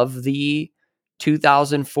reminiscent of the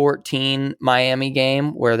 2014 Miami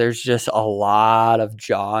game, where there's just a lot of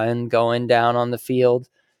jawing going down on the field,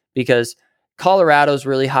 because Colorado's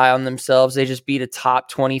really high on themselves. They just beat a top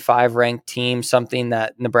 25 ranked team, something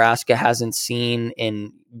that Nebraska hasn't seen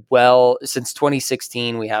since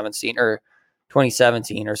 2016. We haven't seen, or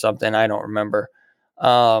 2017 or something. I don't remember.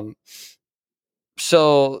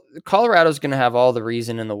 So Colorado's going to have all the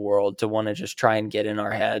reason in the world to want to just try and get in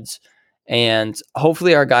our heads. And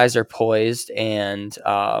hopefully our guys are poised and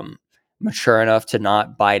mature enough to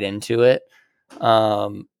not bite into it.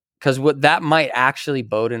 Because what that might actually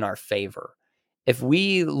bode in our favor. If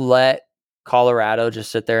we let Colorado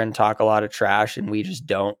just sit there and talk a lot of trash and we just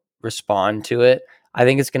don't respond to it, I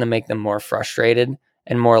think it's going to make them more frustrated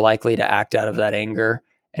and more likely to act out of that anger.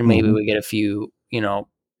 And maybe we get a few,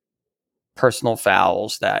 personal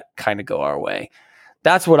fouls that kind of go our way.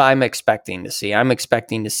 That's what I'm expecting to see. I'm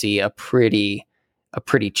expecting to see a pretty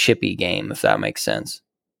chippy game, if that makes sense.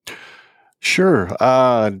 Sure.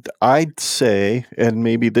 I'd say, and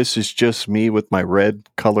maybe this is just me with my red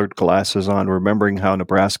colored glasses on, remembering how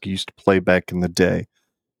Nebraska used to play back in the day,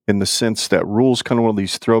 in the sense that Rule's kind of one of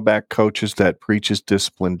these throwback coaches that preaches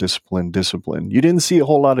discipline, discipline, discipline. You didn't see a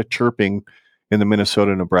whole lot of chirping in the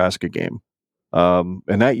Minnesota-Nebraska game. And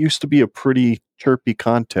that used to be a pretty chirpy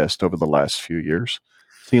contest over the last few years.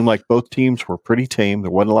 Seemed like both teams were pretty tame.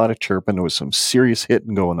 There wasn't a lot of chirping. There was some serious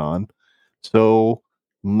hitting going on. So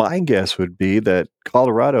my guess would be that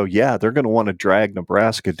Colorado, they're going to want to drag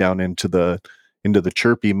Nebraska down into the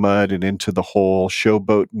chirpy mud and into the whole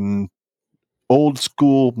showboating, old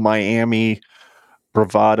school Miami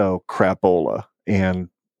bravado crapola. And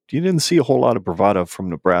you didn't see a whole lot of bravado from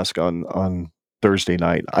Nebraska on Thursday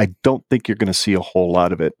night. I don't think you're going to see a whole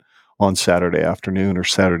lot of it on Saturday afternoon or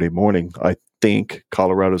Saturday morning. I think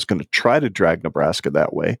Colorado's going to try to drag Nebraska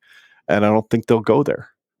that way, and I don't think they'll go there.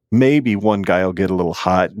 Maybe one guy will get a little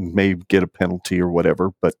hot and maybe get a penalty or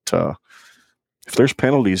whatever, but if there's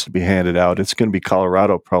penalties to be handed out, it's going to be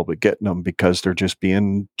Colorado probably getting them because they're just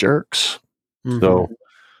being jerks. So,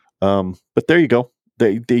 but there you go.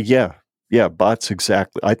 Bot's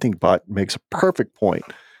exactly. I think Bot makes a perfect point.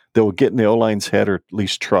 They will get in the O-line's head, or at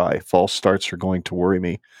least try. False starts are going to worry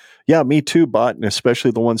me. Yeah, me too, Bot, and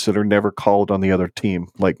especially the ones that are never called on the other team,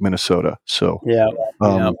 like Minnesota. So,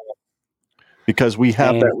 because we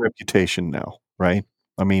have that reputation now, right?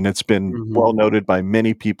 I mean, it's been Mhm. well noted by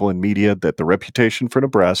many people in media that the reputation for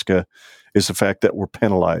Nebraska is the fact that we're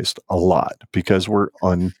penalized a lot because we're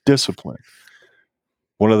undisciplined.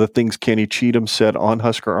 One of the things Kenny Cheatham said on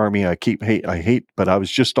Husker Army, I hate, but I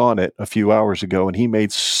was just on it a few hours ago, and he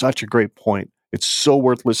made such a great point. It's so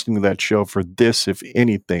worth listening to that show for this, if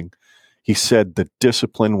anything. He said the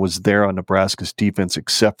discipline was there on Nebraska's defense,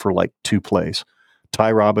 except for like 2 plays.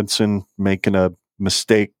 Ty Robinson making a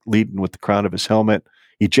mistake leading with the crown of his helmet.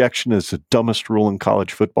 Ejection is the dumbest rule in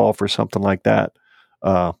college football for something like that.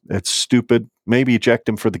 It's stupid. Maybe eject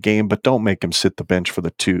him for the game, but don't make him sit the bench for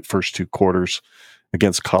the first 2 quarters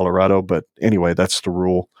against Colorado. But anyway, that's the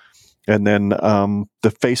rule. And then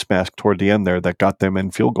the face mask toward the end there that got them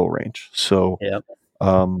in field goal range. So Yep.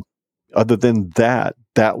 other than that,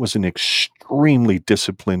 that was an extremely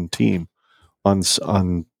disciplined team on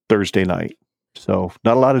Thursday night. So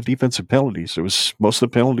not a lot of defensive penalties. It was most of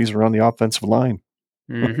the penalties were on the offensive line.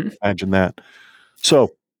 Mhm. Imagine that.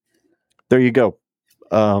 So there you go.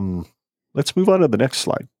 Let's move on to the next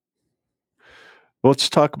slide. Let's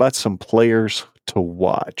talk about some players to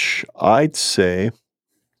watch. I'd say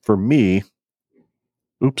for me,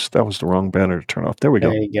 oops, that was the wrong banner to turn off. There we go.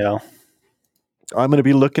 There you go. I'm going to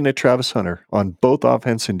be looking at Travis Hunter on both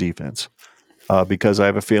offense and defense because I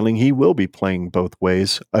have a feeling he will be playing both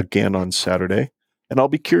ways again on Saturday. And I'll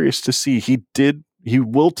be curious to see. He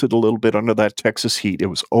wilted a little bit under that Texas heat. It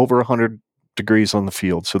was over 100 degrees on the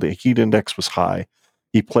field, so the heat index was high.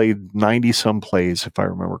 He played 90-some plays, if I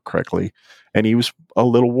remember correctly, and he was a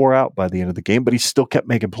little wore out by the end of the game, but he still kept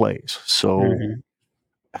making plays. So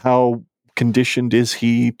how conditioned is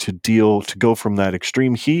he to go from that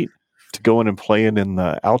extreme heat to go in and play it in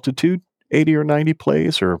the altitude 80 or 90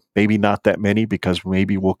 plays, or maybe not that many because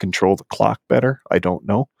maybe we'll control the clock better. I don't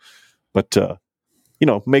know. But,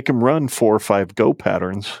 make him run 4 or 5 go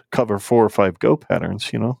patterns, cover 4 or 5 go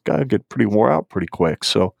patterns, got to get pretty wore out pretty quick.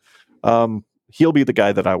 So he'll be the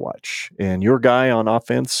guy that I watch. And your guy on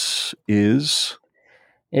offense is?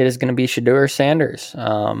 It is going to be Shedeur Sanders.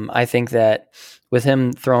 I think that with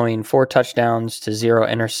him throwing 4 touchdowns to 0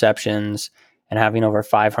 interceptions and having over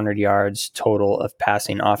 500 yards total of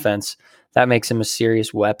passing offense, that makes him a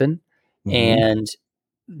serious weapon. Mm-hmm. And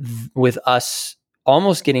with us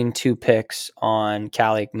almost getting 2 picks on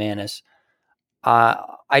Cali McManus,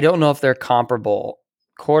 I don't know if they're comparable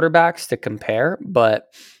quarterbacks to compare,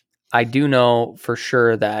 but I do know for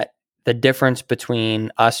sure that the difference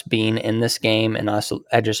between us being in this game and us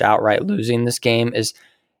just outright losing this game is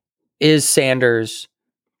Sanders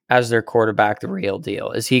as their quarterback the real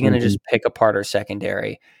deal? Is he going to just pick apart our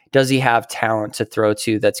secondary? Does he have talent to throw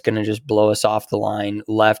to that's going to just blow us off the line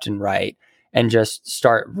left and right and just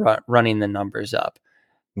start running the numbers up?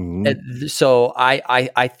 So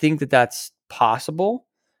I think that that's possible.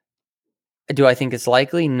 Do I think it's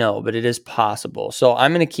likely? No, but it is possible. So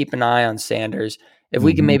I'm going to keep an eye on Sanders. If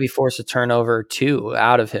we can maybe force a turnover or 2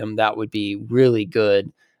 out of him, that would be really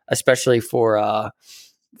good, especially for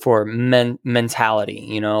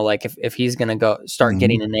mentality. Like if he's going to go start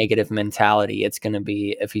getting a negative mentality, it's going to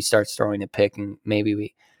be if he starts throwing a pick and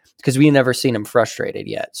maybe because we never seen him frustrated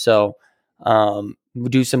yet. So we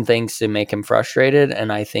do some things to make him frustrated,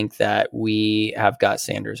 and I think that we have got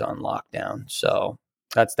Sanders on lockdown. So.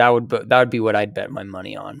 That would be what I'd bet my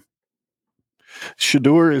money on.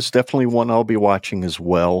 Shedeur is definitely one I'll be watching as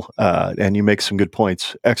well. And you make some good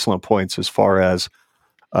points, excellent points as far as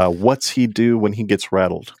what's he do when he gets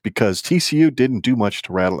rattled, because TCU didn't do much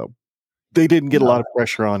to rattle him. They didn't get a lot of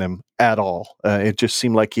pressure on him at all. It just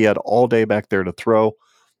seemed like he had all day back there to throw.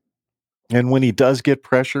 And when he does get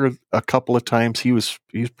pressure a couple of times, he was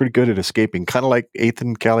pretty good at escaping, kind of like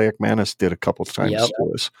Ethan Kaliakmanis did a couple of times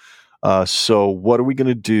to us. So what are we going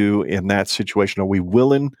to do in that situation? Are we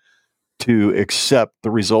willing to accept the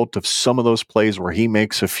result of some of those plays where he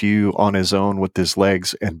makes a few on his own with his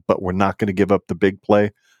legs, but we're not going to give up the big play?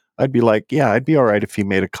 I'd be like, yeah, I'd be all right if he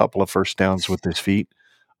made a couple of first downs with his feet,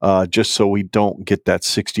 just so we don't get that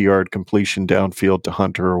 60-yard completion downfield to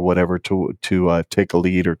Hunter or whatever to take a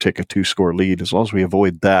lead or take a 2-score lead. As long as we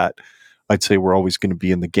avoid that, I'd say we're always going to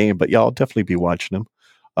be in the game. But yeah, I'll definitely be watching him.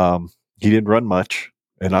 He didn't run much.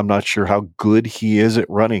 And I'm not sure how good he is at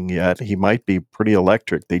running yet. He might be pretty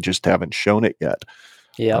electric. They just haven't shown it yet.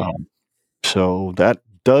 Yeah. So that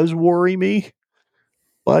does worry me.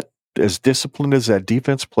 But as disciplined as that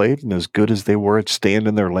defense played and as good as they were at staying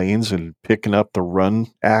in their lanes and picking up the run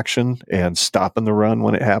action and stopping the run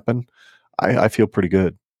when it happened, I feel pretty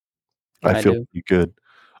good. I feel pretty good.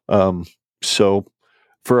 So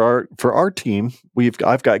for our team,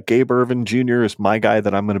 I've got Gabe Ervin Jr. as my guy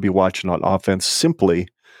that I'm going to be watching on offense simply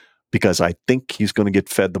because I think he's going to get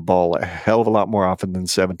fed the ball a hell of a lot more often than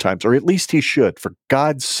 7 times, or at least he should. For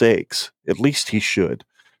God's sakes, at least he should.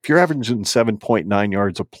 If you're averaging 7.9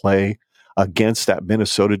 yards a play against that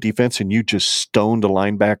Minnesota defense and you just stoned a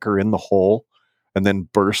linebacker in the hole and then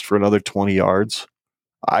burst for another 20 yards,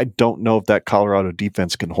 I don't know if that Colorado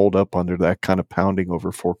defense can hold up under that kind of pounding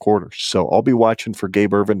over 4 quarters. So I'll be watching for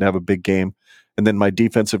Gabe Ervin to have a big game. And then my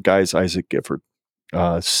defensive guy is Isaac Gifford,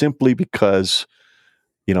 simply because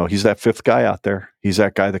he's that fifth guy out there. He's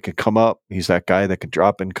that guy that can come up. He's that guy that can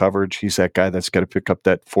drop in coverage. He's that guy that's got to pick up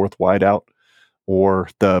that fourth wide out or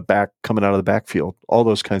the back coming out of the backfield, all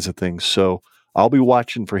those kinds of things. So I'll be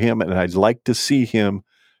watching for him, and I'd like to see him,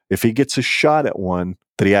 if he gets a shot at one,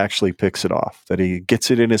 that he actually picks it off, that he gets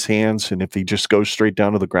it in his hands, and if he just goes straight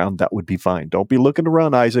down to the ground, that would be fine. Don't be looking to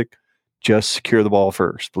run, Isaac. Just secure the ball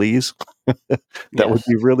first, please. That would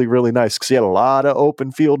be really, really nice, because he had a lot of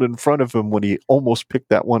open field in front of him when he almost picked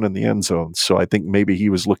that one in the end zone. So I think maybe he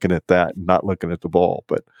was looking at that and not looking at the ball.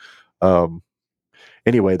 But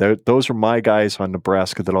anyway, those are my guys on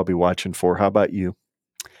Nebraska that I'll be watching for. How about you?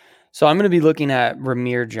 So I'm going to be looking at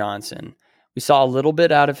Rahmir Johnson. We saw a little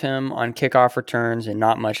bit out of him on kickoff returns and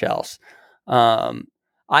not much else.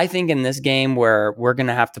 I think in this game where we're going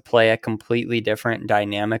to have to play a completely different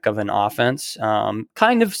dynamic of an offense,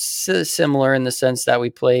 kind of similar in the sense that we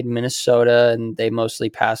played Minnesota and they mostly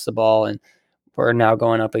passed the ball, and we're now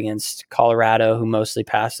going up against Colorado who mostly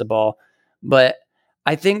passed the ball. But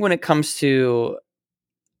I think when it comes to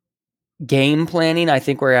game planning, I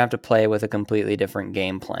think we're going to have to play with a completely different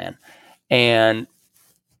game plan. And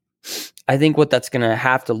I think what that's going to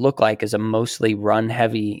have to look like is a mostly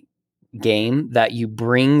run-heavy game, that you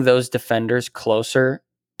bring those defenders closer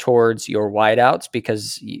towards your wideouts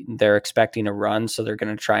because they're expecting a run, so they're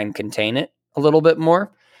going to try and contain it a little bit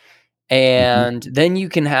more. And then you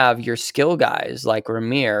can have your skill guys like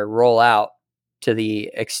Rahmir roll out to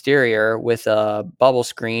the exterior with a bubble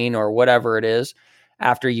screen or whatever it is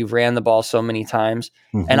after you've ran the ball so many times.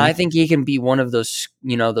 And I think he can be one of those,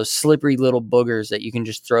 those slippery little boogers that you can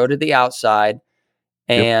just throw to the outside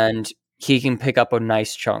and he can pick up a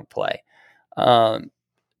nice chunk play. And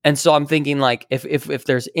so I'm thinking, like, if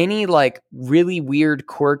there's any like really weird,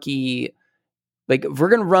 quirky, like, if we're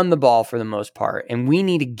going to run the ball for the most part and we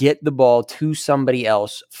need to get the ball to somebody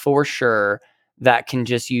else for sure that can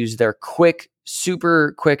just use their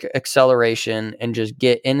super quick acceleration and just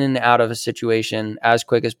get in and out of a situation as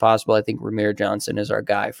quick as possible, I think Rahmir Johnson is our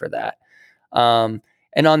guy for that.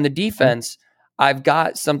 And on the defense, I've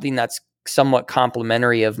got something that's somewhat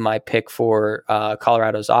complimentary of my pick for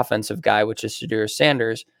Colorado's offensive guy, which is Shedeur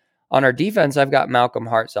Sanders. On our defense, I've got Malcolm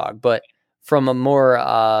Hartzog, but from a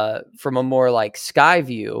more like sky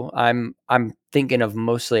view, I'm thinking of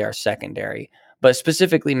mostly our secondary, but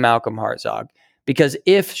specifically Malcolm Hartzog, because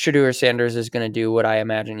if Shedeur Sanders is going to do what I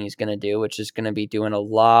imagine he's going to do, which is going to be doing a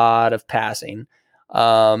lot of passing,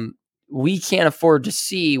 we can't afford to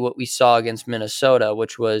see what we saw against Minnesota,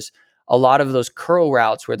 which was a lot of those curl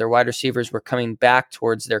routes where their wide receivers were coming back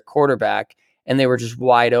towards their quarterback and they were just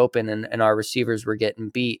wide open, and our receivers were getting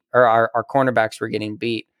beat, or our cornerbacks were getting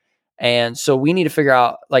beat. And so we need to figure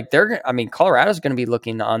out, like, Colorado's going to be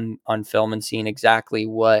looking on film and seeing exactly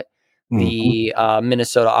what the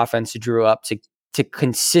Minnesota offense drew up to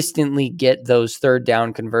consistently get those third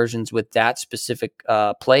down conversions with that specific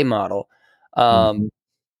play model. Malcolm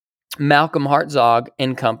Hartzog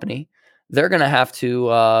and company, they're going to have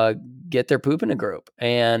to get their poop in a group.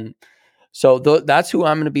 And so that's who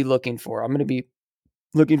I'm going to be looking for. I'm going to be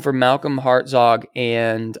looking for Malcolm Hartzog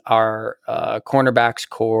and our cornerbacks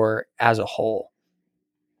core as a whole.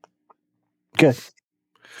 Okay.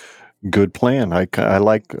 Good plan. I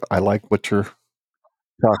like what you're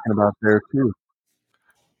talking about there too.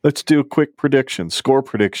 Let's do a quick prediction, score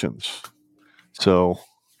predictions. So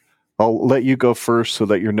I'll let you go first so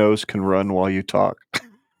that your nose can run while you talk.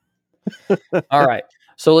 All right.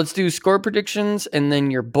 So let's do score predictions and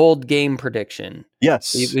then your bold game prediction.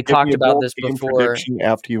 Yes. We talked about this before.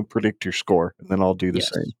 After you predict your score, and then I'll do the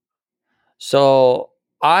same. So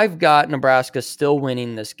I've got Nebraska still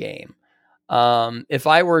winning this game. If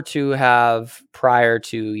I were to have, prior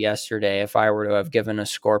to yesterday, if I were to have given a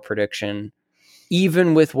score prediction,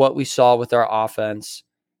 even with what we saw with our offense,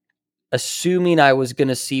 assuming I was going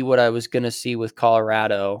to see what I was going to see with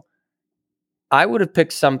Colorado, I would have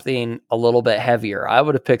picked something a little bit heavier. I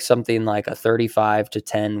would have picked something like a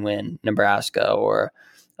 35-10 win Nebraska, or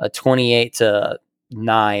a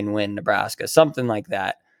 28-9 win Nebraska, something like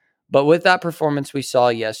that. But with that performance we saw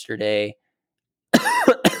yesterday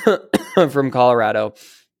from Colorado,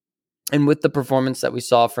 and with the performance that we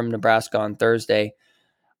saw from Nebraska on Thursday,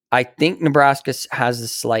 I think Nebraska has a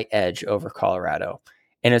slight edge over Colorado,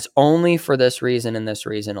 and it's only for this reason and this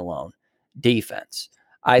reason alone: defense.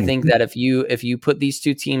 I think that if you put these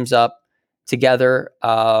two teams up together,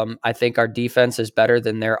 I think our defense is better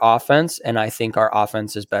than their offense, and I think our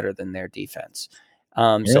offense is better than their defense.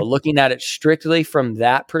 So looking at it strictly from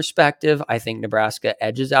that perspective, I think Nebraska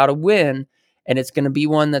edges out a win, and it's going to be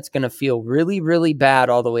one that's going to feel really, really bad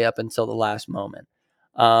all the way up until the last moment.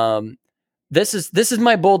 This is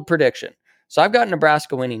my bold prediction. So I've got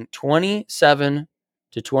Nebraska winning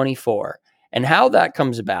 27-24. And how that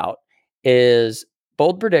comes about is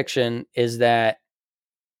bold prediction is that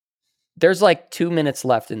there's like 2 minutes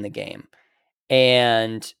left in the game.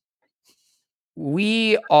 And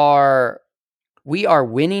we are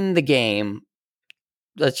winning the game.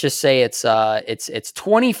 Let's just say it's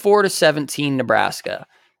 24-17 Nebraska.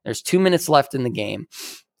 There's 2 minutes left in the game.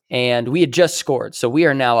 And we had just scored. So we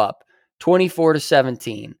are now up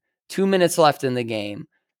 24-17. 2 minutes left in the game.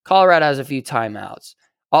 Colorado has a few timeouts.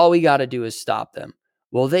 All we got to do is stop them.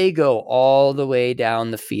 Well, they go all the way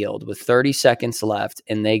down the field with 30 seconds left,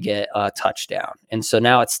 and they get a touchdown. And so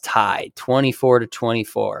now it's tied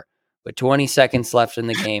 24-24 with 20 seconds left in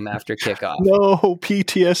the game after kickoff. No,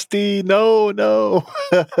 PTSD. No.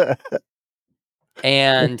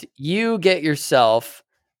 And you get yourself...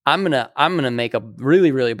 I'm gonna make a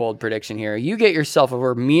really, really bold prediction here. You get yourself a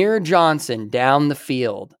Rahmir Johnson down the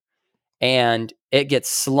field, and it gets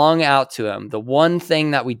slung out to him. The one thing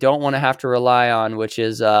that we don't want to have to rely on, which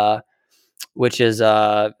is Jeff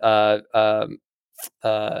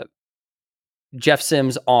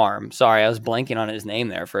Sims' arm. Sorry, I was blanking on his name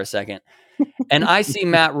there for a second. And I see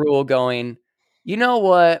Matt Rule going, you know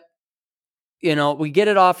what? We get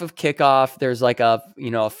it off of kickoff. There's like a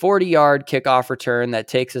 40-yard kickoff return that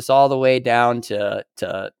takes us all the way down to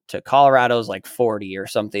Colorado's like 40 or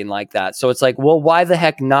something like that. So it's like, well, why the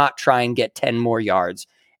heck not try and get 10 more yards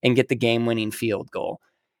and get the game-winning field goal?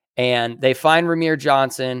 And they find Rahmir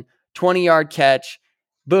Johnson, 20-yard catch,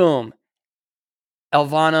 boom.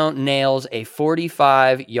 Elvano nails a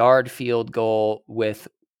 45-yard field goal with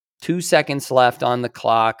 2 seconds left on the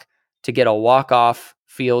clock to get a walk-off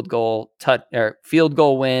field goal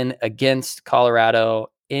win against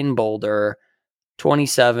Colorado in Boulder,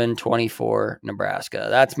 27-24 Nebraska.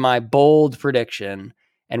 That's my bold prediction.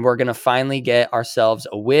 And we're going to finally get ourselves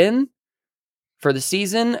a win for the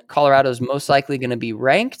season. Colorado's most likely going to be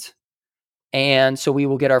ranked. And so we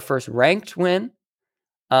will get our first ranked win.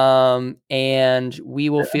 And we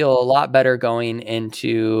will feel a lot better going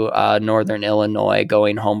into Northern Illinois,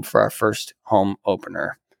 going home for our first home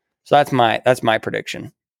opener. So that's my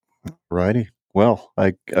prediction. Righty. Well,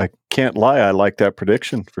 I can't lie. I like that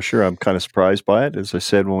prediction for sure. I'm kind of surprised by it, as I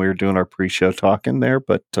said when we were doing our pre-show talking there,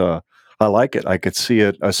 but I like it. I could see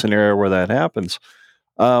a scenario where that happens.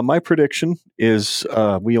 My prediction is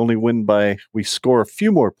we score a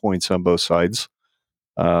few more points on both sides,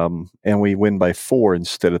 and we win by 4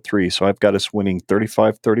 instead of 3. So I've got us winning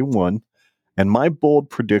 35-31. And my bold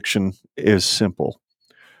prediction is simple.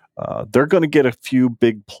 They're going to get a few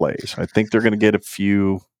big plays. I think they're going to get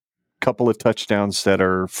a couple of touchdowns that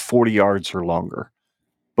are 40 yards or longer.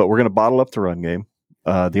 But we're going to bottle up the run game.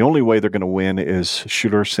 The only way they're going to win is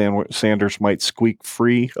Shooter Sanders might squeak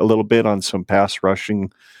free a little bit on some pass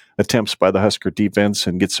rushing attempts by the Husker defense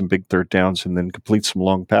and get some big third downs and then complete some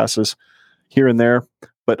long passes here and there.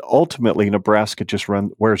 But ultimately, Nebraska just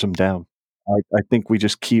wears them down. I think we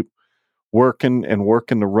just keep working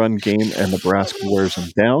the run game, and Nebraska wears them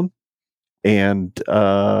down. And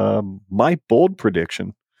my bold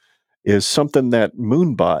prediction is something that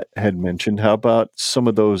Moonbot had mentioned. How about some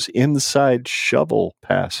of those inside shovel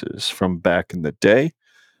passes from back in the day?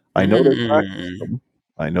 I know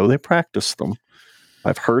they practiced them.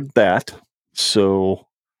 I've heard that. So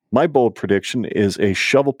my bold prediction is a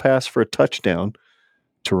shovel pass for a touchdown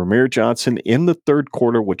to Rahmir Johnson in the third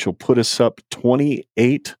quarter, which will put us up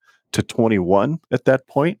 28-21 at that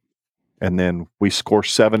point. And then we score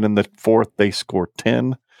 7 in the fourth. They score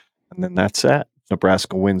 10. And then that's that.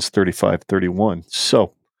 Nebraska wins 35-31.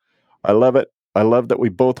 So I love it. I love that we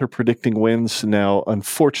both are predicting wins. Now,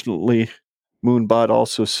 unfortunately, Moonbot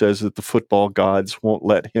also says that the football gods won't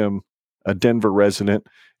let him, a Denver resident,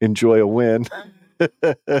 enjoy a win. So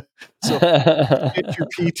get your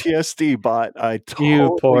PTSD, Bot. I totally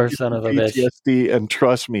you poor son of a PTSD, and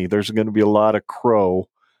trust me, there's going to be a lot of crow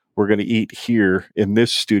we're going to eat here in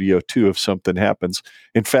this studio too if something happens.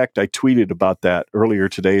 In fact, I tweeted about that earlier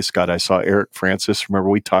today, Scott. I saw Eric Francis.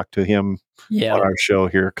 Remember, we talked to him on our show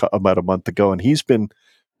here about a month ago, and he's been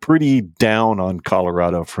pretty down on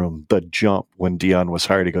Colorado from the jump when Deion was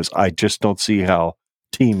hired. He goes, I just don't see how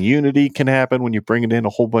team unity can happen when you bring in a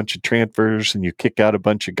whole bunch of transfers and you kick out a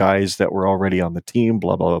bunch of guys that were already on the team,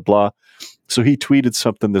 blah, blah, blah, blah. So he tweeted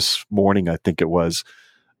something this morning, I think it was,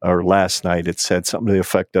 or last night. It said something to the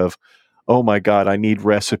effect of, "Oh my God, I need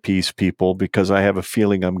recipes, people, because I have a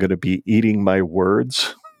feeling I'm going to be eating my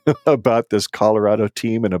words about this Colorado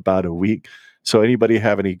team in about a week. So anybody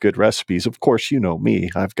have any good recipes?" Of course, you know me.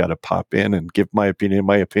 I've got to pop in and give my opinion.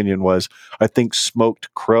 My opinion was, I think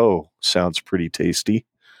smoked crow sounds pretty tasty.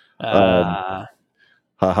 Ha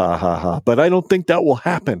ha ha ha. But I don't think that will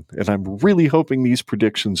happen. And I'm really hoping these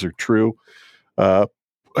predictions are true.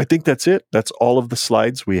 I think that's it. That's all of the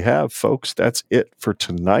slides we have, folks. That's it for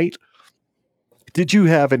tonight. Did you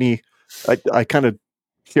have any? I kind of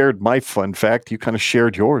shared my fun fact. You kind of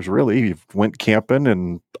shared yours, really. You went camping,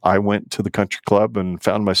 and I went to the country club and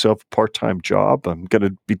found myself a part-time job. I'm going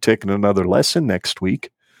to be taking another lesson next week.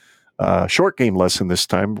 Short game lesson this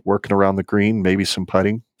time, working around the green, maybe some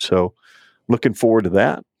putting. So looking forward to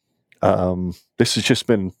that. This has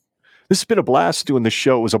been a blast doing this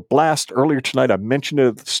show. It was a blast earlier tonight. I mentioned it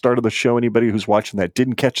at the start of the show. Anybody who's watching that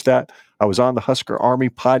didn't catch that, I was on the Husker Army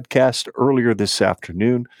podcast earlier this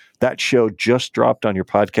afternoon. That show just dropped on your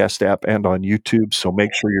podcast app and on YouTube, so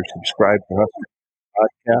make sure you're subscribed to Husker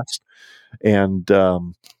Podcast. And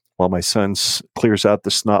while my son clears out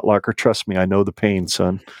the snot locker, trust me, I know the pain,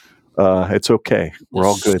 son. It's okay. We're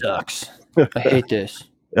all good. Sucks. I hate this.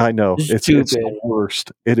 I know. It's the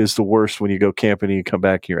worst. It is the worst when you go camping and you come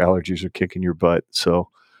back and your allergies are kicking your butt. So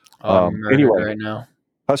anyway, right now.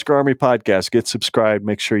 Husker Army Podcast, get subscribed.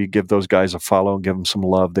 Make sure you give those guys a follow and give them some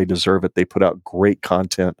love. They deserve it. They put out great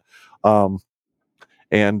content. And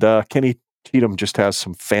Kenny Cheatham just has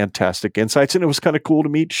some fantastic insights. And it was kind of cool to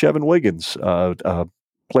meet Chevin Wiggins, a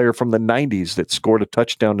player from the 90s that scored a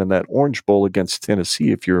touchdown in that Orange Bowl against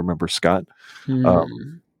Tennessee, if you remember, Scott.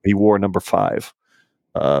 He wore number 5.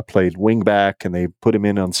 Played wingback, and they put him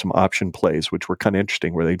in on some option plays, which were kind of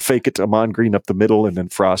interesting, where they'd fake it to Amon Green up the middle, and then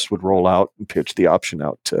Frost would roll out and pitch the option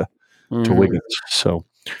out to Wiggins. So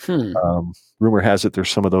rumor has it there's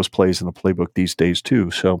some of those plays in the playbook these days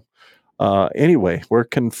too. So anyway, where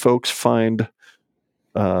can folks find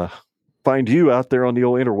you out there on the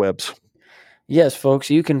old interwebs? Yes, folks,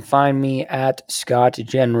 you can find me at Scott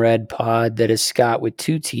Genred Pod. That is Scott with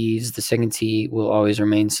 2 T's. The second T will always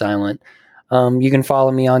remain silent. You can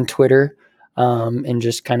follow me on Twitter and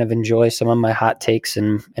just kind of enjoy some of my hot takes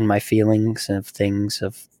and my feelings of things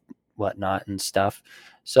of whatnot and stuff.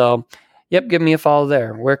 So, yep, give me a follow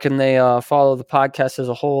there. Where can they follow the podcast as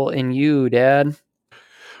a whole and you, Dad?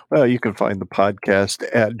 Well, you can find the podcast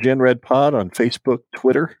at Genred Pod on Facebook,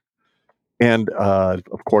 Twitter, and,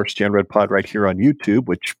 of course, Genred Pod right here on YouTube,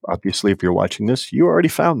 which obviously if you're watching this, you already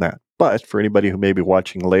found that. But for anybody who may be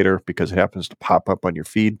watching later because it happens to pop up on your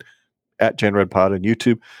feed, at Genred Pod on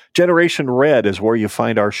YouTube. Generation Red is where you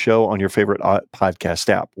find our show on your favorite podcast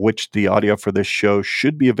app, which the audio for this show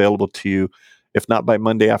should be available to you, if not by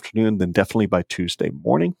Monday afternoon, then definitely by Tuesday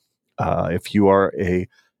morning. If you are a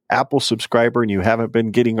Apple subscriber and you haven't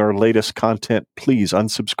been getting our latest content, please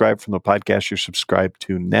unsubscribe from the podcast you're subscribed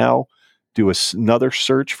to now. Do another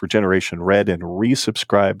search for Generation Red and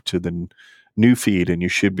resubscribe to the new feed, and you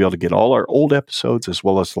should be able to get all our old episodes as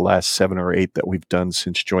well as the last 7 or 8 that we've done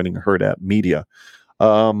since joining Herd App Media.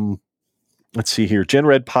 Let's see here.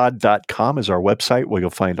 GenRedPod.com is our website where you'll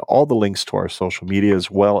find all the links to our social media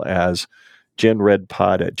as well as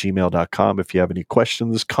GenRedPod@gmail.com. If you have any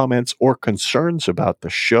questions, comments, or concerns about the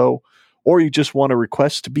show, or you just want a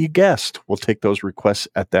request to be a guest, we'll take those requests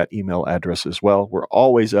at that email address as well. We're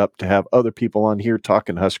always up to have other people on here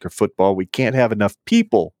talking Husker football. We can't have enough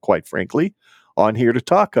people, quite frankly, on here to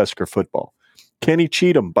talk Husker football. Kenny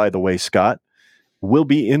Cheatham, by the way, Scott, will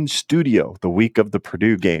be in studio the week of the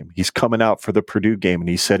Purdue game. He's coming out for the Purdue game, and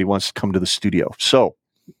he said he wants to come to the studio. So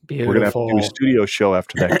we're going to have to do a studio show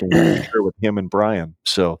after that game for sure with him and Brian.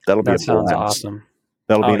 So that sounds awesome.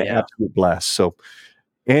 That'll be an absolute blast. So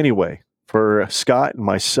anyway, for Scott and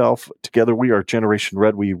myself, together we are Generation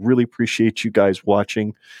Red. We really appreciate you guys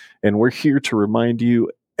watching, and we're here to remind you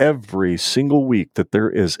every single week that there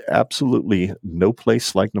is absolutely no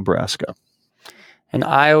place like Nebraska. And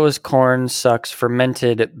Iowa's corn sucks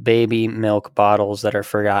fermented baby milk bottles that are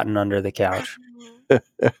forgotten under the couch.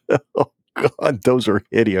 Oh, God, those are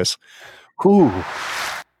hideous. Ooh.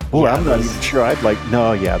 Well, yeah, I'm not even sure. I'd like,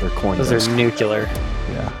 no, yeah, they're corn. Those are nuclear.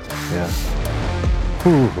 Yeah.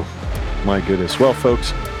 Ooh. My goodness. Well,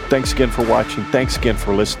 folks, thanks again for watching. Thanks again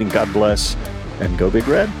for listening. God bless. And go Big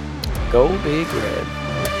Red. Go Big Red.